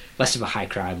that? Less of a high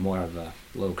crime, more of a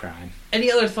low crime.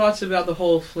 Any other thoughts about the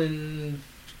whole Flynn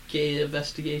gay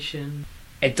investigation?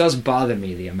 It does bother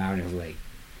me the amount of like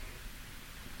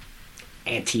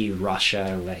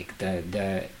anti-Russia, like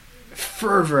the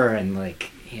fervor and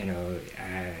like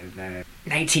the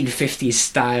 1950s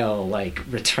style like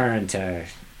return to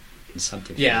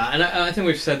something. Yeah, and I think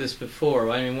we've said this before.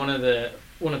 I mean, one of the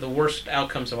worst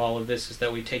outcomes of all of this is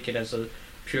that we take it as a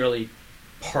purely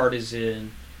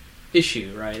partisan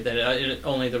issue, right? That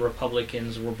only the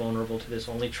Republicans were vulnerable to this.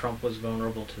 Only Trump was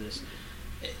vulnerable to this.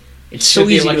 It's so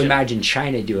easy to imagine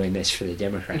China doing this for the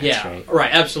Democrats, right?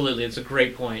 Right, absolutely. It's a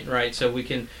great point, right? So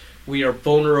we are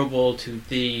vulnerable to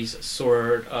these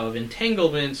sort of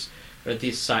entanglements or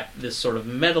this sort of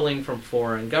meddling from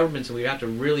foreign governments, and we have to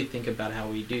really think about how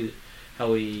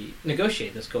we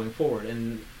negotiate this going forward.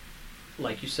 And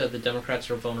like you said, the Democrats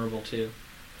are vulnerable too.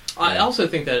 Yeah. I also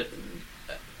think that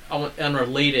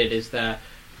unrelated is that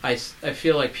I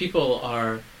feel like people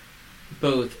are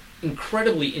both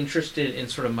incredibly interested in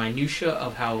sort of minutia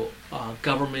of how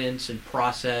governments and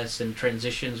process and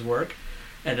transitions work,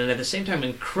 and then at the same time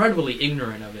incredibly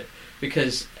ignorant of it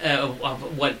because of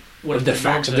what the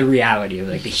facts of the reality of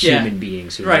like the human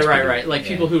beings who right like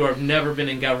people who have never been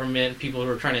in government, people who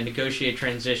are trying to negotiate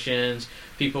transitions,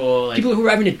 people who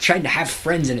are trying to have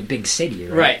friends in a big city,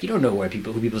 right? You don't know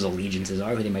who people's allegiances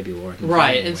are, who they might be working for,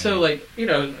 right? And so like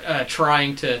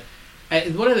trying to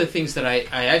one of the things that I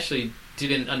actually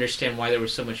didn't understand why there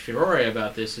was so much furore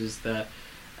about this is that,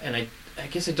 and I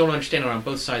guess I don't understand it on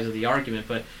both sides of the argument,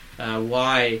 but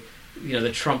why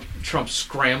the Trump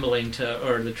scrambling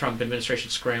or the Trump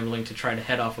administration scrambling to try to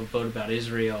head off a vote about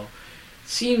Israel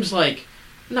seems like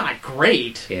not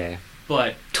great. Yeah.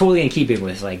 But totally in keeping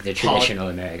with like the traditional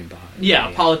American politics.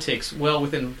 Yeah, politics, well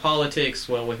within,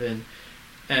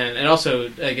 and also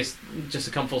I guess just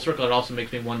to come full circle, it also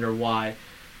makes me wonder why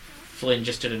Flynn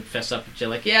just didn't fess up to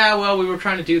like, we were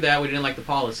trying to do that, we didn't like the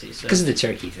policy. Because of the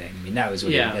Turkey thing. I mean, that was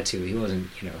what that's who he wasn't.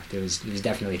 He was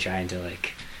definitely trying to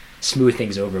like smooth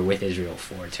things over with Israel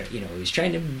he was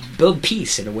trying to build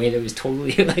peace in a way that was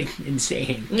totally like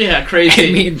insane. Yeah, crazy.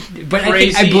 I mean, but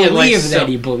I believe that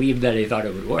he believed that he thought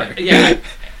it would work. Yeah,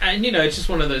 and it's just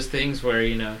one of those things where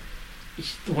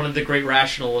one of the great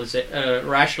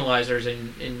rationalizers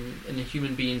in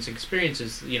human beings'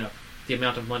 experiences, the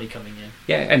amount of money coming in.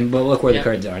 Yeah, and look where the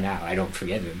Kurds are now. I don't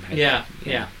forgive him.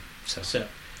 So.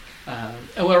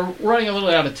 And we're running a little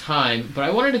out of time, but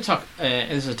I wanted to talk,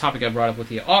 this is a topic I brought up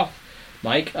with you off,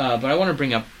 Mike, but I want to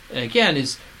bring up, again,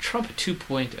 is Trump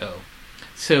 2.0.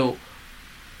 So,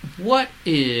 what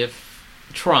if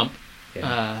Trump,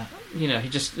 Yeah. he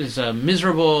just is a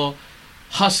miserable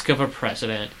husk of a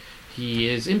president. He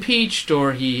is impeached,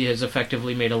 or he has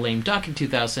effectively made a lame duck in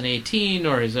 2018,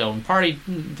 or his own party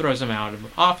throws him out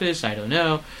of office. I don't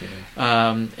know.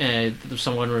 Yeah. And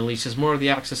someone releases more of the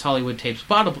Access Hollywood tapes,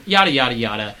 yada, yada,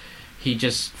 yada. He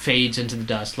just fades into the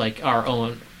dust like our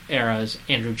own era's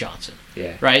Andrew Johnson.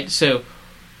 Yeah. Right? So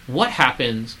what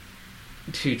happens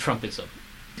to Trumpism?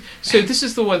 So this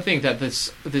is the one thing that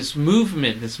this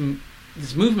movement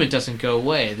doesn't go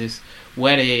away. This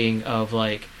wedding of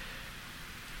like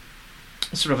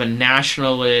sort of a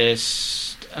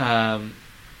nationalist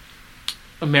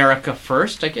America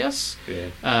first, I guess.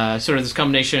 Yeah. Sort of this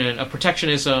combination of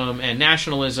protectionism and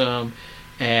nationalism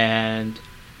and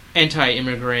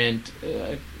anti-immigrant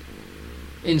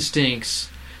instincts,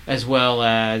 as well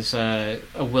as a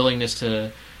willingness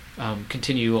to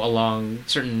continue along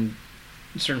certain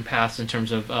paths in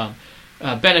terms of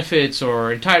benefits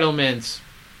or entitlements.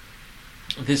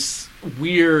 This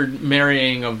weird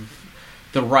marrying of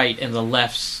the right and the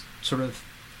left's sort of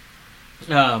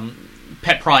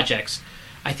pet projects.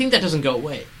 I think that doesn't go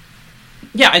away.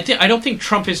 Yeah, I don't think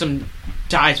Trumpism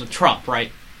dies with Trump,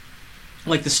 right?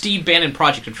 Like the Steve Bannon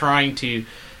project of trying to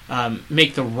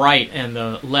make the right and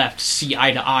the left see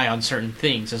eye to eye on certain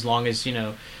things, as long as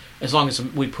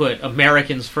we put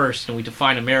Americans first and we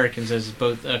define Americans as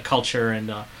both a culture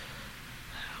and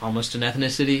almost an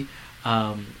ethnicity.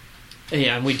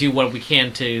 And we do what we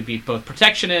can to be both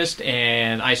protectionist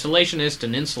and isolationist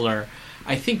and insular.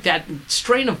 I think that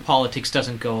strain of politics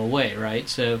doesn't go away, right?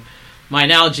 So my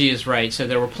analogy is right. So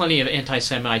there were plenty of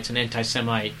anti-Semites and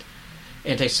anti-Semitic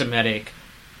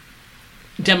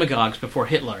demagogues before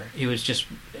Hitler. He was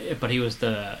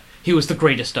the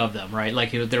greatest of them, right?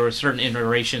 Like there were certain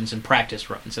iterations and practice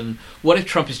runs. And what if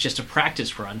Trump is just a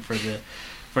practice run for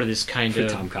this kind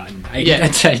of Tom Cotton?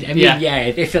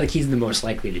 I feel like he's the most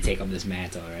likely to take up this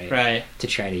mantle, right? Right. To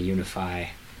try to unify,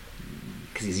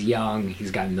 because he's young,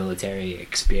 he's got military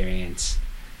experience.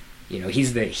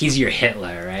 He's your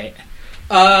Hitler, right?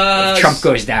 If Trump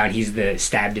goes down, he's the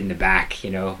stabbed in the back.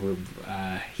 It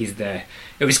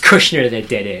was Kushner that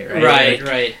did it, right?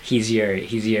 Right. He's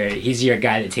your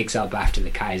guy that takes up after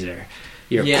the Kaiser.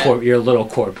 Your little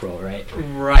corporal, right?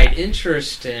 Right.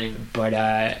 Interesting. But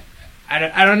I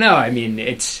don't know. I mean,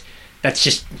 that's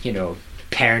just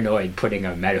paranoid putting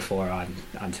a metaphor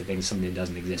onto things, something that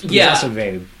doesn't exist. But he's also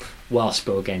very well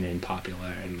spoken and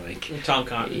popular and like Tom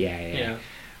Cotton. Yeah.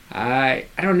 I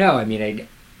don't know. I mean,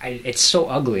 it's so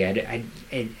ugly.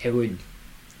 It would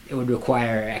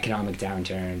require economic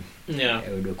downturn. Yeah.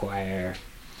 It would require,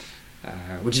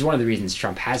 which is one of the reasons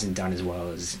Trump hasn't done as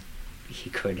well as he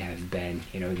could have been.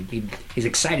 He's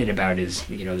excited about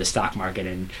the stock market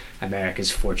and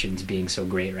America's fortunes being so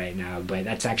great right now, but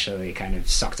that's actually kind of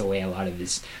sucked away a lot of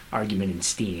his argument and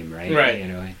steam, right?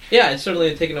 Right. Yeah, it's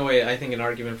certainly taken away, I think, an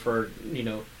argument for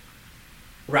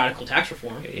radical tax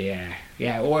reform.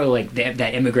 Yeah, or like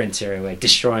that immigrants are like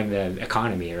destroying the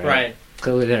economy, right? Right.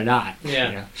 Clearly they're not.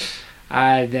 Yeah.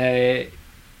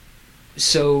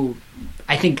 So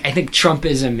I think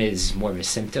Trumpism is more of a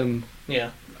symptom. Yeah.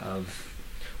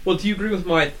 Well, do you agree with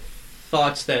my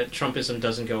thoughts that Trumpism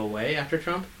doesn't go away after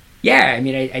Trump? Yeah, I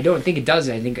mean, I don't think it does.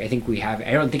 I think we have.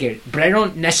 I don't think it, but I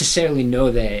don't necessarily know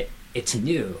that it's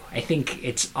new. I think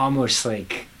it's almost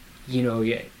like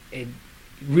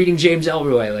reading James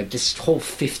Ellroy, like this whole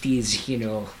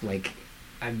 50s, like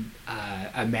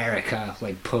America,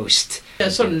 like post. Yeah,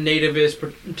 sort of nativist,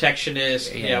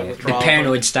 protectionist, withdrawal. The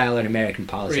paranoid style in American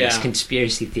politics,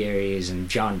 conspiracy theories, and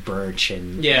John Birch,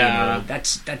 and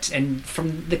that's and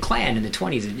from the Klan in the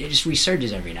 20s, it just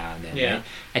resurges every now and then. Yeah, right?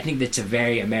 I think that's a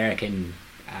very American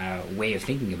way of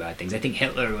thinking about things. I think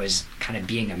Hitler was kind of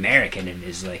being American in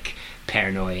his like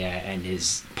paranoia and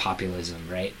his populism,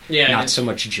 right? Yeah, not so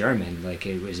much German. Like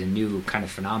it was a new kind of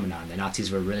phenomenon. The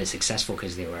Nazis were really successful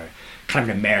because they were kind of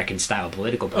an American style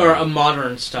political party, or a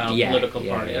modern style political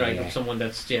party, right? Yeah. Someone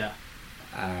that's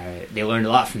they learned a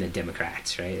lot from the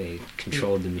Democrats, right? They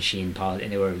controlled the machine politics,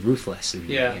 and they were ruthless in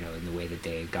in the way that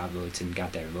they got votes and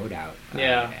got their vote out.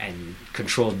 And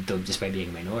controlled just by being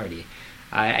a minority.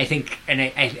 I think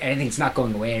it's not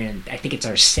going away, and I think it's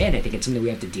our sin. I think it's something we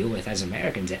have to deal with as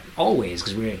Americans always,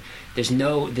 because there isn't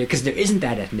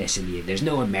that ethnicity. There's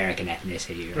no American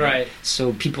ethnicity, right?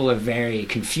 So people are very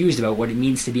confused about what it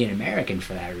means to be an American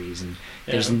for that reason.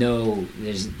 Yeah.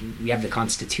 We have the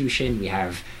Constitution, we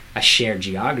have a shared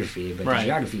geography, but the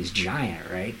geography is giant,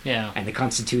 right? Yeah. And the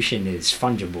Constitution is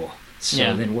fungible.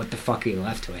 So then what the fuck are you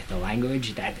left with? The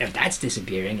language? If that's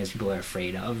disappearing, as people are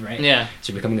afraid of, right? Yeah.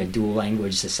 So becoming a dual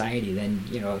language society, then,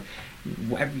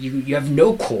 you have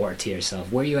no core to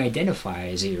yourself. Where you identify,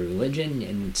 is it your religion?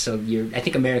 And so I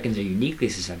think Americans are uniquely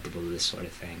susceptible to this sort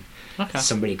of thing. Okay.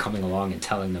 Somebody coming along and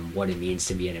telling them what it means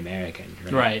to be an American.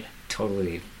 Right.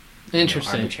 Totally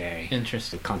interesting. Arbitrary.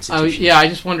 Interesting. The Constitution. I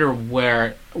just wonder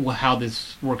how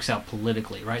this works out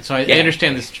politically, right? So I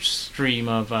understand this stream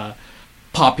of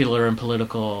popular and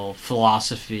political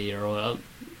philosophy or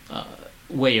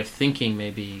way of thinking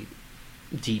maybe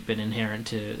deep and inherent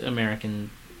to the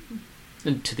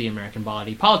American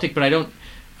body politic, but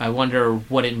I wonder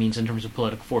what it means in terms of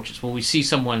political fortunes. Will we see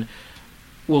someone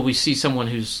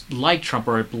who's like Trump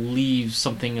or believes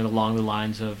something along the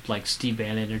lines of like Steve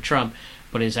Bannon or Trump,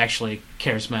 but is actually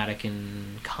charismatic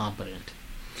and competent?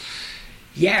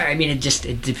 Yeah, I mean,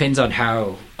 it depends on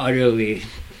how utterly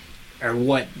or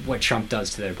what Trump does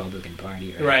to the Republican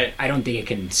Party. Right. I don't think it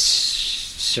can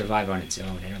survive on its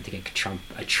own. I don't think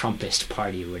a Trumpist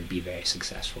party would be very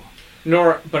successful.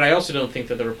 But I also don't think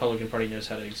that the Republican Party knows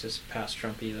how to exist past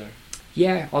Trump either.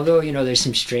 Yeah, although, there's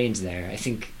some strains there. I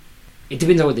think it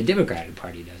depends on what the Democratic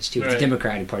Party does, too. If the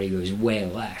Democratic Party goes way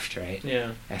left, right?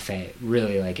 Yeah. If it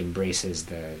really, embraces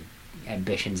the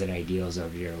ambitions and ideals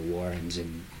of your Warrens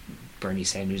and Bernie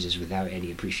Sanders is without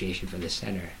any appreciation for the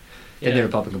center, then the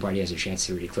Republican Party has a chance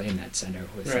to reclaim that center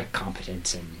with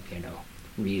competence and,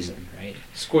 reason, right?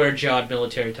 Square-jawed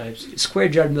military types.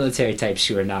 Square-jawed military types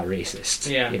who are not racist.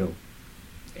 Yeah.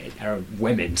 Are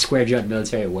women, square-jawed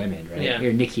military women, right? Yeah.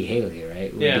 You're Nikki Haley,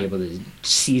 right? We'll be able to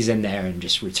seize in there and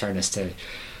just return us to,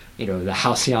 the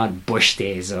halcyon Bush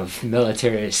days of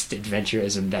militarist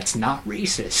adventurism that's not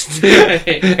racist.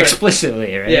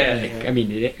 Explicitly, right? Yeah. I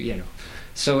mean,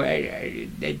 So I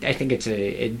think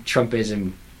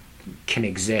Trumpism can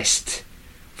exist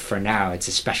for now. It's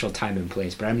a special time and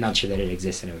place, but I'm not sure that it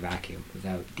exists in a vacuum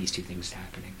without these two things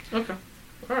happening. Okay.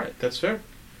 All right. That's fair.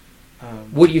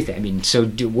 What do you think? I mean,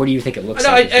 what do you think it looks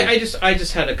like? I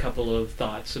just had a couple of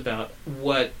thoughts about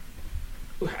what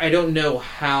I don't know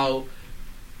how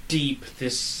deep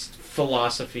this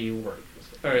philosophy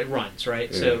runs,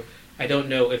 right? Yeah. So I don't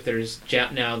know if there's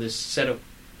now this set of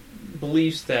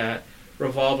beliefs that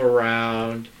revolve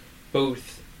around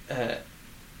both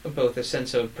a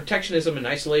sense of protectionism and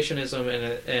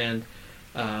isolationism and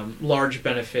large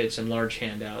benefits and large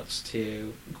handouts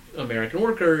to American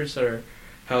workers or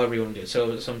however you want to do it.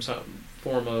 So some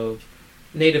form of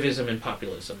nativism and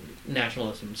populism,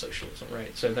 nationalism and socialism,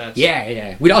 right? So that's...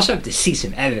 Yeah. We'd also have to see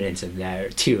some evidence of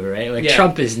that, too, right?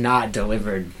 Trump has not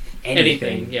delivered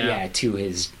anything to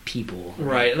his people.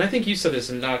 Right, and I think you said this,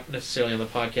 and not necessarily on the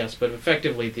podcast, but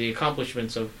effectively the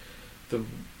accomplishments of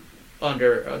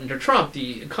under Trump,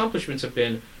 the accomplishments have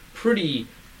been pretty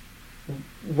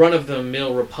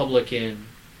run-of-the-mill Republican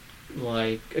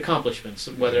accomplishments,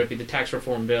 whether it be the tax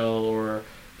reform bill or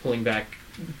pulling back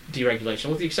deregulation,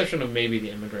 with the exception of maybe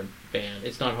the immigrant ban.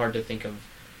 It's not hard to think of,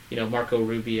 Marco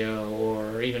Rubio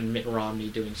or even Mitt Romney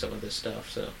doing some of this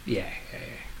stuff. So yeah.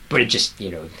 But it just,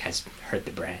 has hurt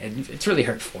the brand. It's really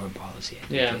hurt foreign policy. I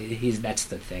think. That's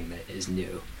the thing that is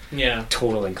new. Yeah.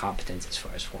 Total incompetence as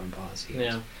far as foreign policy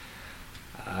goes.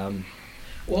 Yeah.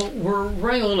 Well, we're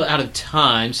running a little out of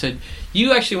time, so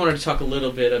you actually wanted to talk a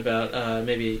little bit about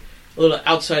maybe a little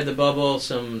outside the bubble,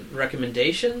 some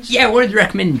recommendations? Yeah, I wanted to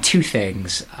recommend two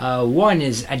things. One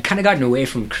is I'd kind of gotten away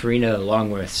from Karina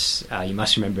Longworth's, you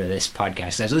must remember this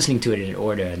podcast. I was listening to it in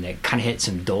order, and it kind of hit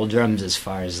some doldrums as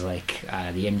far as the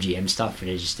MGM stuff,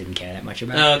 and I just didn't care that much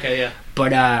about. Oh, okay, yeah.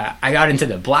 But I got into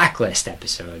the Blacklist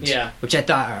episodes, yeah, which I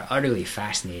thought are utterly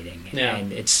fascinating. Yeah.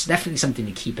 And it's definitely something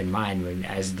to keep in mind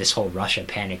as this whole Russia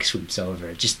panic swoops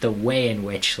over. Just the way in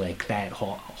which that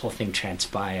whole thing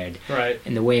transpired, right,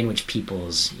 and the way in which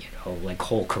people's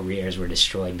whole careers were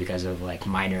destroyed because of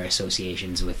minor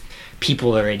associations with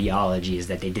people or ideologies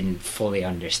that they didn't fully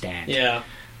understand. Yeah.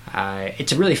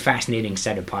 It's a really fascinating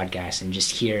set of podcasts, and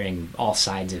just hearing all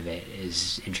sides of it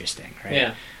is interesting, right?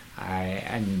 Yeah.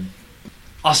 And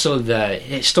also the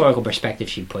historical perspective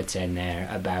she puts in there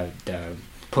about the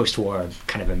post-war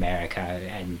kind of America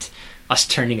and us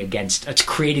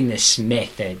creating this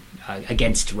myth that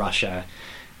against Russia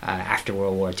after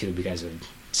World War II because of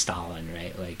Stalin,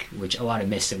 right? Which a lot of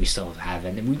myths that we still have,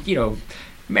 and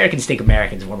Americans think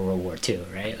Americans won World War II,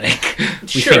 right? We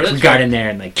think we got in there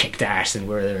and kicked ass, and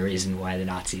we're the reason why the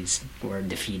Nazis were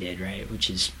defeated, right? Which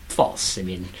is false. I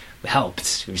mean, we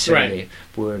helped. We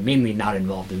were mainly not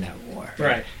involved in that war,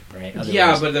 right? Right. But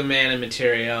the man and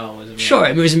material was American. Sure,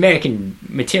 it was American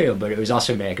material, but it was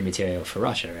also American material for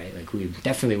Russia, right? We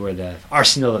definitely were the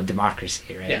arsenal of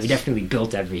democracy, right? Yes. We definitely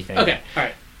built everything. Okay, all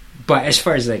right. But as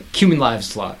far as like human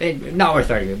lives law, not worth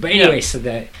arguing. But anyway,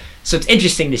 so it's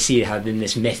interesting to see how then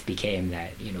this myth became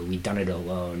that we'd done it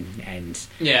alone, and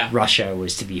Russia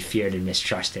was to be feared and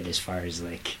mistrusted as far as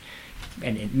like,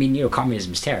 and I mean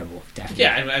communism is terrible, definitely.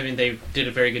 Yeah, I mean they did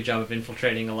a very good job of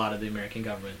infiltrating a lot of the American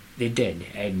government. They did,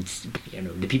 and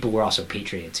the people were also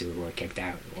patriots who were kicked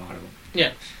out. A lot of them.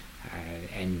 Yeah,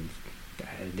 and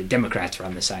the Democrats were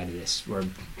on the side of this,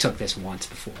 took this once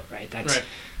before, right? That's right.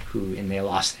 And they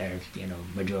lost their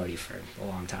majority for a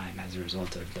long time as a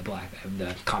result of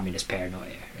the communist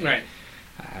paranoia. Right.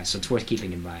 So it's worth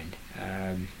keeping in mind.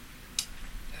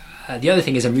 The other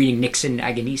thing is I'm reading Nixon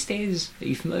Agonistes. Are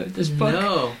you familiar with this book?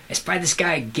 No. It's by this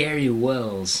guy Gary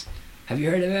Wills. Have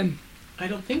you heard of him? I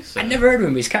don't think so. I never heard of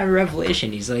him. He's kind of a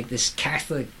revelation. He's like this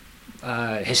Catholic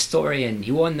historian.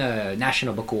 He won the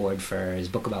National Book Award for his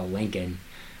book about Lincoln.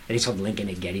 I think it's called Lincoln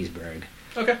at Gettysburg.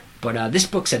 Okay. But this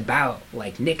book's about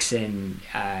like Nixon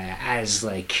as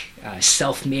like a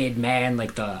self-made man,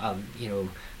 like a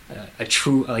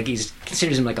true, like he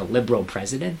considers him like a liberal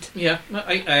president. Yeah,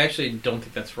 I actually don't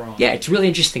think that's wrong. Yeah, it's a really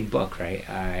interesting book, right?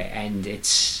 And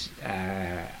it's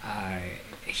Gary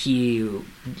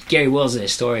Wills, the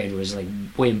historian, was like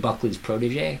William Buckley's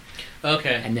protege.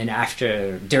 Okay. And then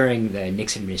during the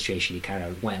Nixon administration, he kind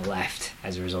of went left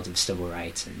as a result of civil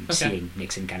rights and seeing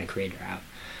Nixon kind of crater out.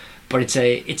 But it's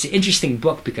an interesting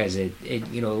book because it a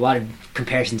lot of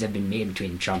comparisons have been made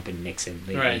between Trump and Nixon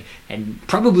lately, right. And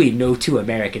probably no two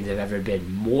Americans have ever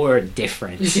been more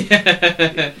different. Just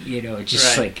right.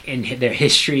 Like in their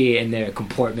history and their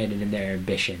comportment and in their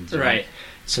ambitions. Right.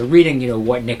 So reading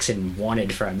what Nixon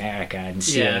wanted for America and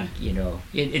seeing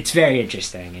it's very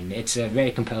interesting, and it's a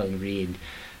very compelling read.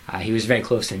 He was very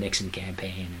close to the Nixon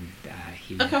campaign,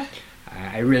 and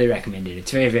I really recommend it.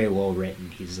 It's very, very well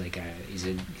written. He's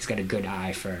got a good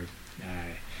eye for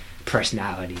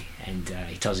personality, and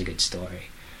he tells a good story.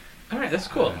 All right, that's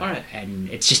cool. All right, and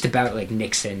it's just about like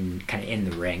Nixon kind of in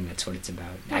the ring. That's what it's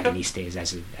about. Agonistes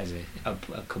as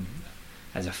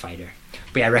a fighter.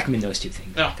 But yeah, I recommend those two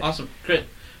things. Oh, awesome, great.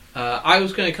 I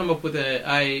was going to come up with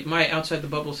my outside the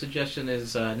bubble suggestion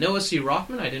is Noah C.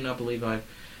 Rothman. I do not believe I've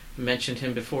mentioned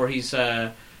him before. He's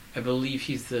I believe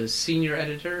he's the senior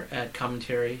editor at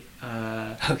Commentary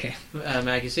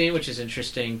magazine, which is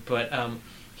interesting. But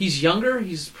he's younger.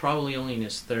 He's probably only in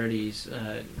his 30s.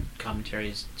 Commentary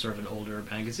is sort of an older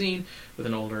magazine with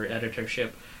an older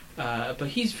editorship. But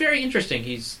he's very interesting.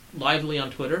 He's lively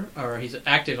on Twitter, or he's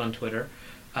active on Twitter.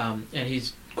 And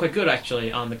he's quite good,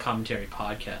 actually, on the Commentary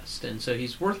podcast. And so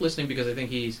he's worth listening because I think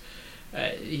he's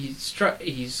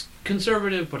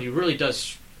conservative, but he really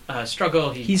does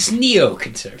struggle. He's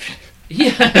neoconservative.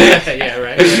 Yeah,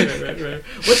 right.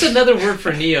 What's another word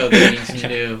for neo that means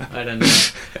new? I don't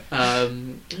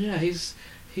know.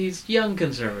 He's young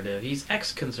conservative. He's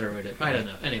ex-conservative. I don't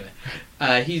know. Anyway,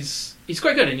 he's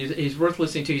quite good, and he's worth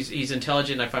listening to. He's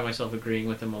intelligent. I find myself agreeing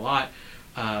with him a lot.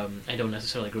 I don't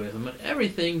necessarily agree with him on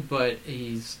everything, but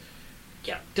he's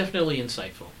definitely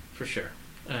insightful for sure.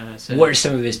 So, what are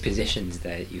some of his positions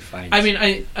that you find? I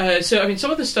mean,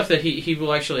 some of the stuff that he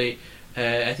will actually,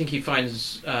 I think he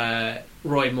finds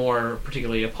Roy Moore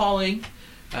particularly appalling.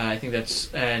 I think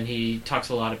and he talks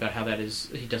a lot about how that is.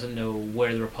 He doesn't know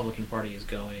where the Republican Party is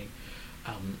going,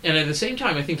 and at the same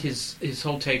time, I think his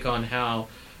whole take on how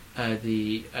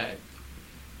the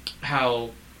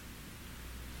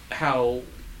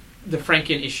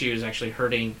Franken issue is actually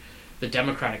hurting the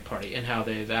Democratic Party and how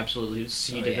they've absolutely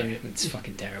ceded them. It's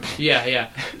fucking terrible.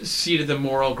 Ceded the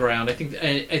moral ground. I think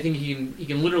he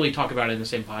can literally talk about it in the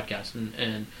same podcast,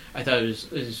 and I thought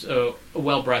it was a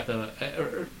well breath.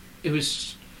 It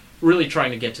was really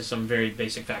trying to get to some very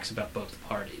basic facts about both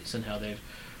parties and how they've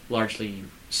largely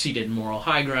ceded moral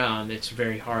high ground. It's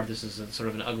very hard. This is sort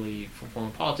of an ugly form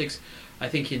of politics. I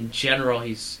think in general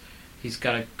he's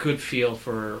got a good feel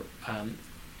for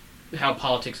how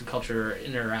politics and culture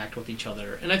interact with each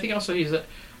other, and I think also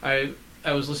I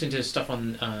was listening to his stuff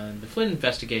on the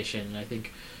Flynnvestigation, and I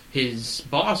think his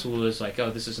boss was like,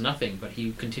 "Oh, this is nothing," but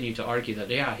he continued to argue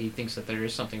that he thinks that there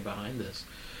is something behind this.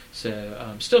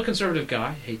 So still a conservative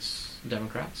guy, hates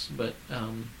Democrats, but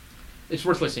it's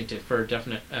worth listening to for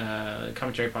definite.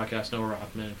 Commentary podcast, Noah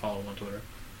Rothman, and follow him on Twitter.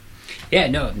 Yeah,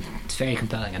 no, it's very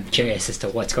compelling. I'm curious as to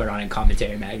what's going on in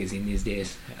Commentary magazine these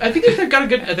days. I think they've got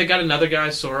they got another guy,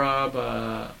 Sorab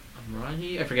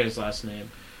Amrani, I forget his last name,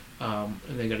 and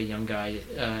they got a young guy,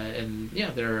 and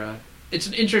they're it's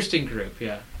an interesting group.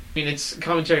 Yeah, I mean, it's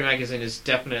Commentary magazine is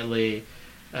definitely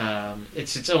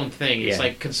It's its own thing. It's Yeah.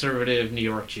 like conservative New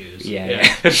York Jews.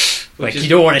 Yeah. Like you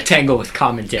don't want to tangle with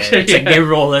commentary. It's like they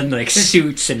roll in like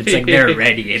suits and it's like they're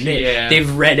ready and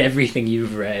they've read everything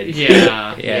you've read.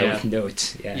 Yeah. With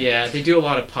notes. Yeah, they do a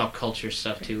lot of pop culture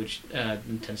stuff too, which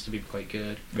tends to be quite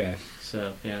good. Yeah.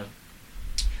 So yeah.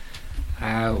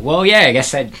 Well, yeah. I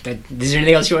guess is there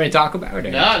anything else you want to talk about? Or?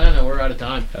 No. We're out of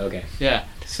time. Okay. Yeah.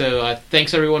 So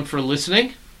thanks everyone for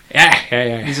listening.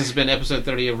 Yeah. This has been episode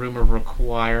 30 of Rumor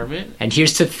Requirement. And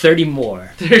here's to 30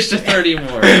 more. There's to 30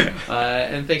 more.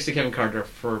 And thanks to Kevin Carter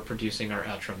for producing our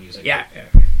outro music. Yeah.